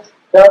 years old,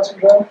 Down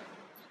syndrome.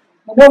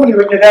 And normally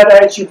when you're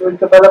that age, you've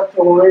developed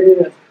already,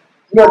 and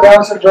you have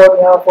Down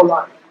syndrome now for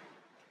life.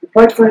 We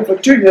prayed for him for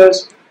 2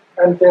 years,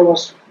 and there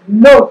was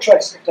no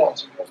trace of Down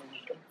syndrome.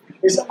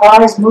 His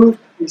eyes moved,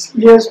 his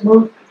ears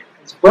moved,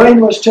 his brain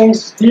was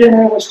changed, his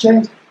DNA was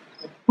changed,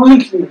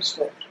 completely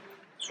restored.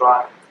 That's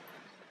right.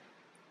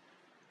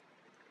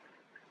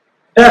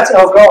 That's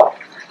our God.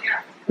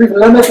 We've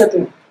limited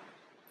him.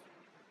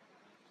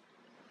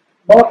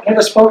 Mark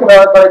never spoke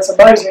about it, but it's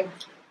amazing.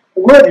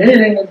 The word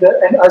healing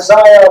in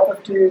Isaiah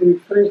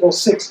 53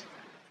 verse 6,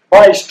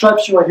 by his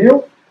stripes you are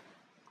healed.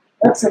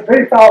 That's a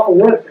very powerful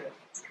word there,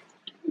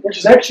 which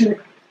is actually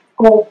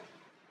called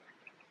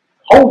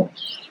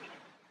wholeness.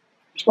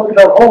 We spoke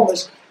about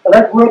wholeness, but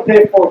that word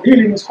there for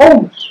healing is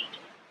wholeness.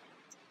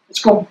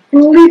 It's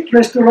complete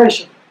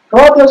restoration.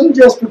 God doesn't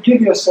just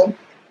forgive your sin,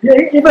 He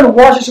even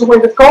washes away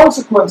the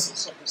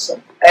consequences of the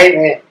sin.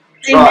 Amen.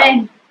 That's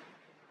right.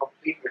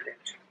 Complete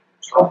redemption.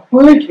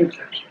 Complete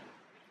redemption.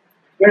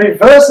 He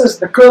reverses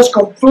the curse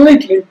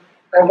completely,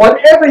 and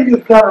whatever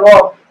you've done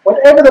wrong,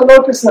 whatever the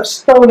locusts have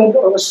stolen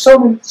over so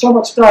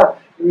much time,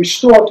 He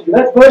restored to you.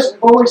 That verse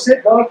we've always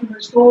said, God can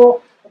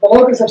restore what the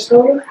locusts have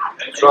stolen.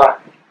 That's right.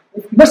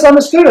 You've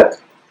misunderstood it.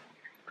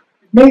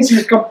 It means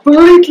He's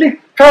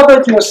completely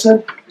covered your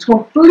sin, He's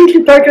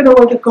completely taken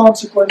away the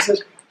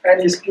consequences,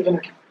 and He's given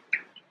it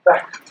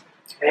back.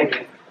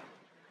 Amen.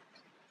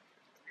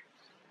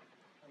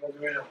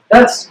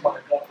 That's my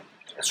God.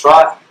 That's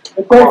right.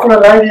 We prayed for a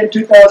lady in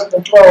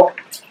 2012.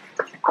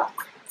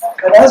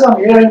 And as I'm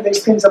hearing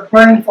these things, I'm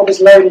praying for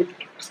this lady.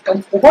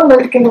 And the one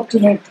lady came up to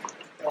me,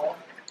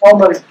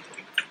 Almarie,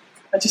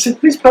 and she said,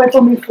 please pray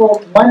for me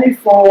for money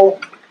for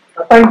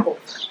her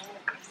paintballs.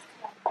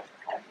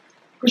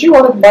 Because she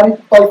wanted money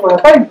to pay for her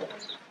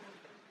paintballs.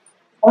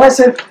 And I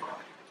said,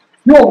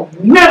 you'll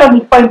never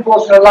need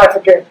paintballs in your life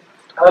again.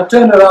 And I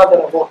turned around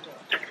and I walked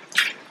out.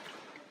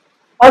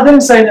 I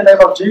didn't say in the name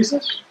of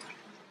Jesus.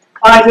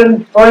 I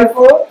didn't pray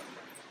for her.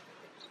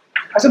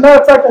 As a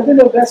matter of fact, I didn't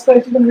at that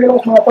stage even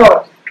realize my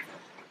authority.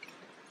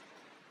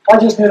 I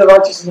just knew the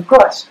righteousness of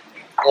Christ.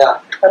 Yeah.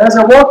 And as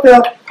I walked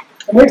out,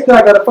 the next day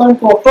I got a phone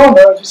call from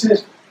her, and she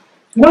says,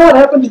 you know what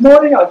happened this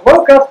morning? I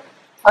woke up,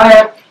 I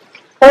had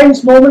pain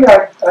this morning,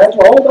 I had to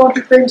hold on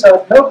to things, I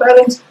had no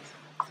balance.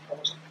 I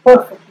was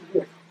perfectly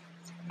healed.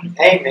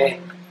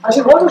 Amen. I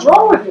said, what was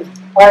wrong with you?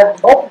 I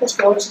had multiple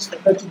sclerosis for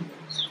 13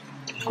 years.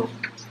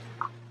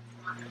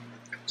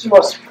 She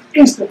was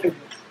instantly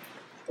healed.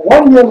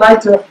 1 year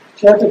later,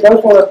 She had to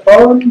go for a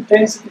bone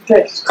density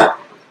test.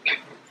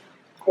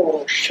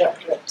 Oh, shut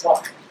that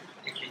time.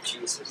 Thank you,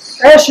 Jesus.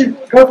 As she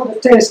go for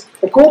the test,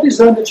 the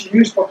cortisone that she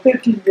used for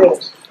 13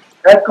 years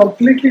had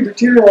completely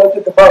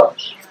deteriorated the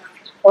bones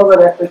over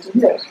that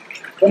 13 years.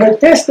 When they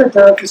tested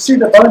her to see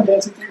the bone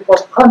density, it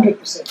was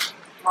 100%.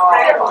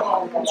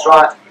 That's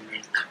right.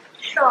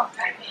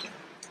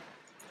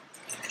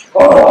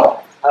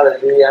 Oh,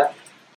 Hallelujah.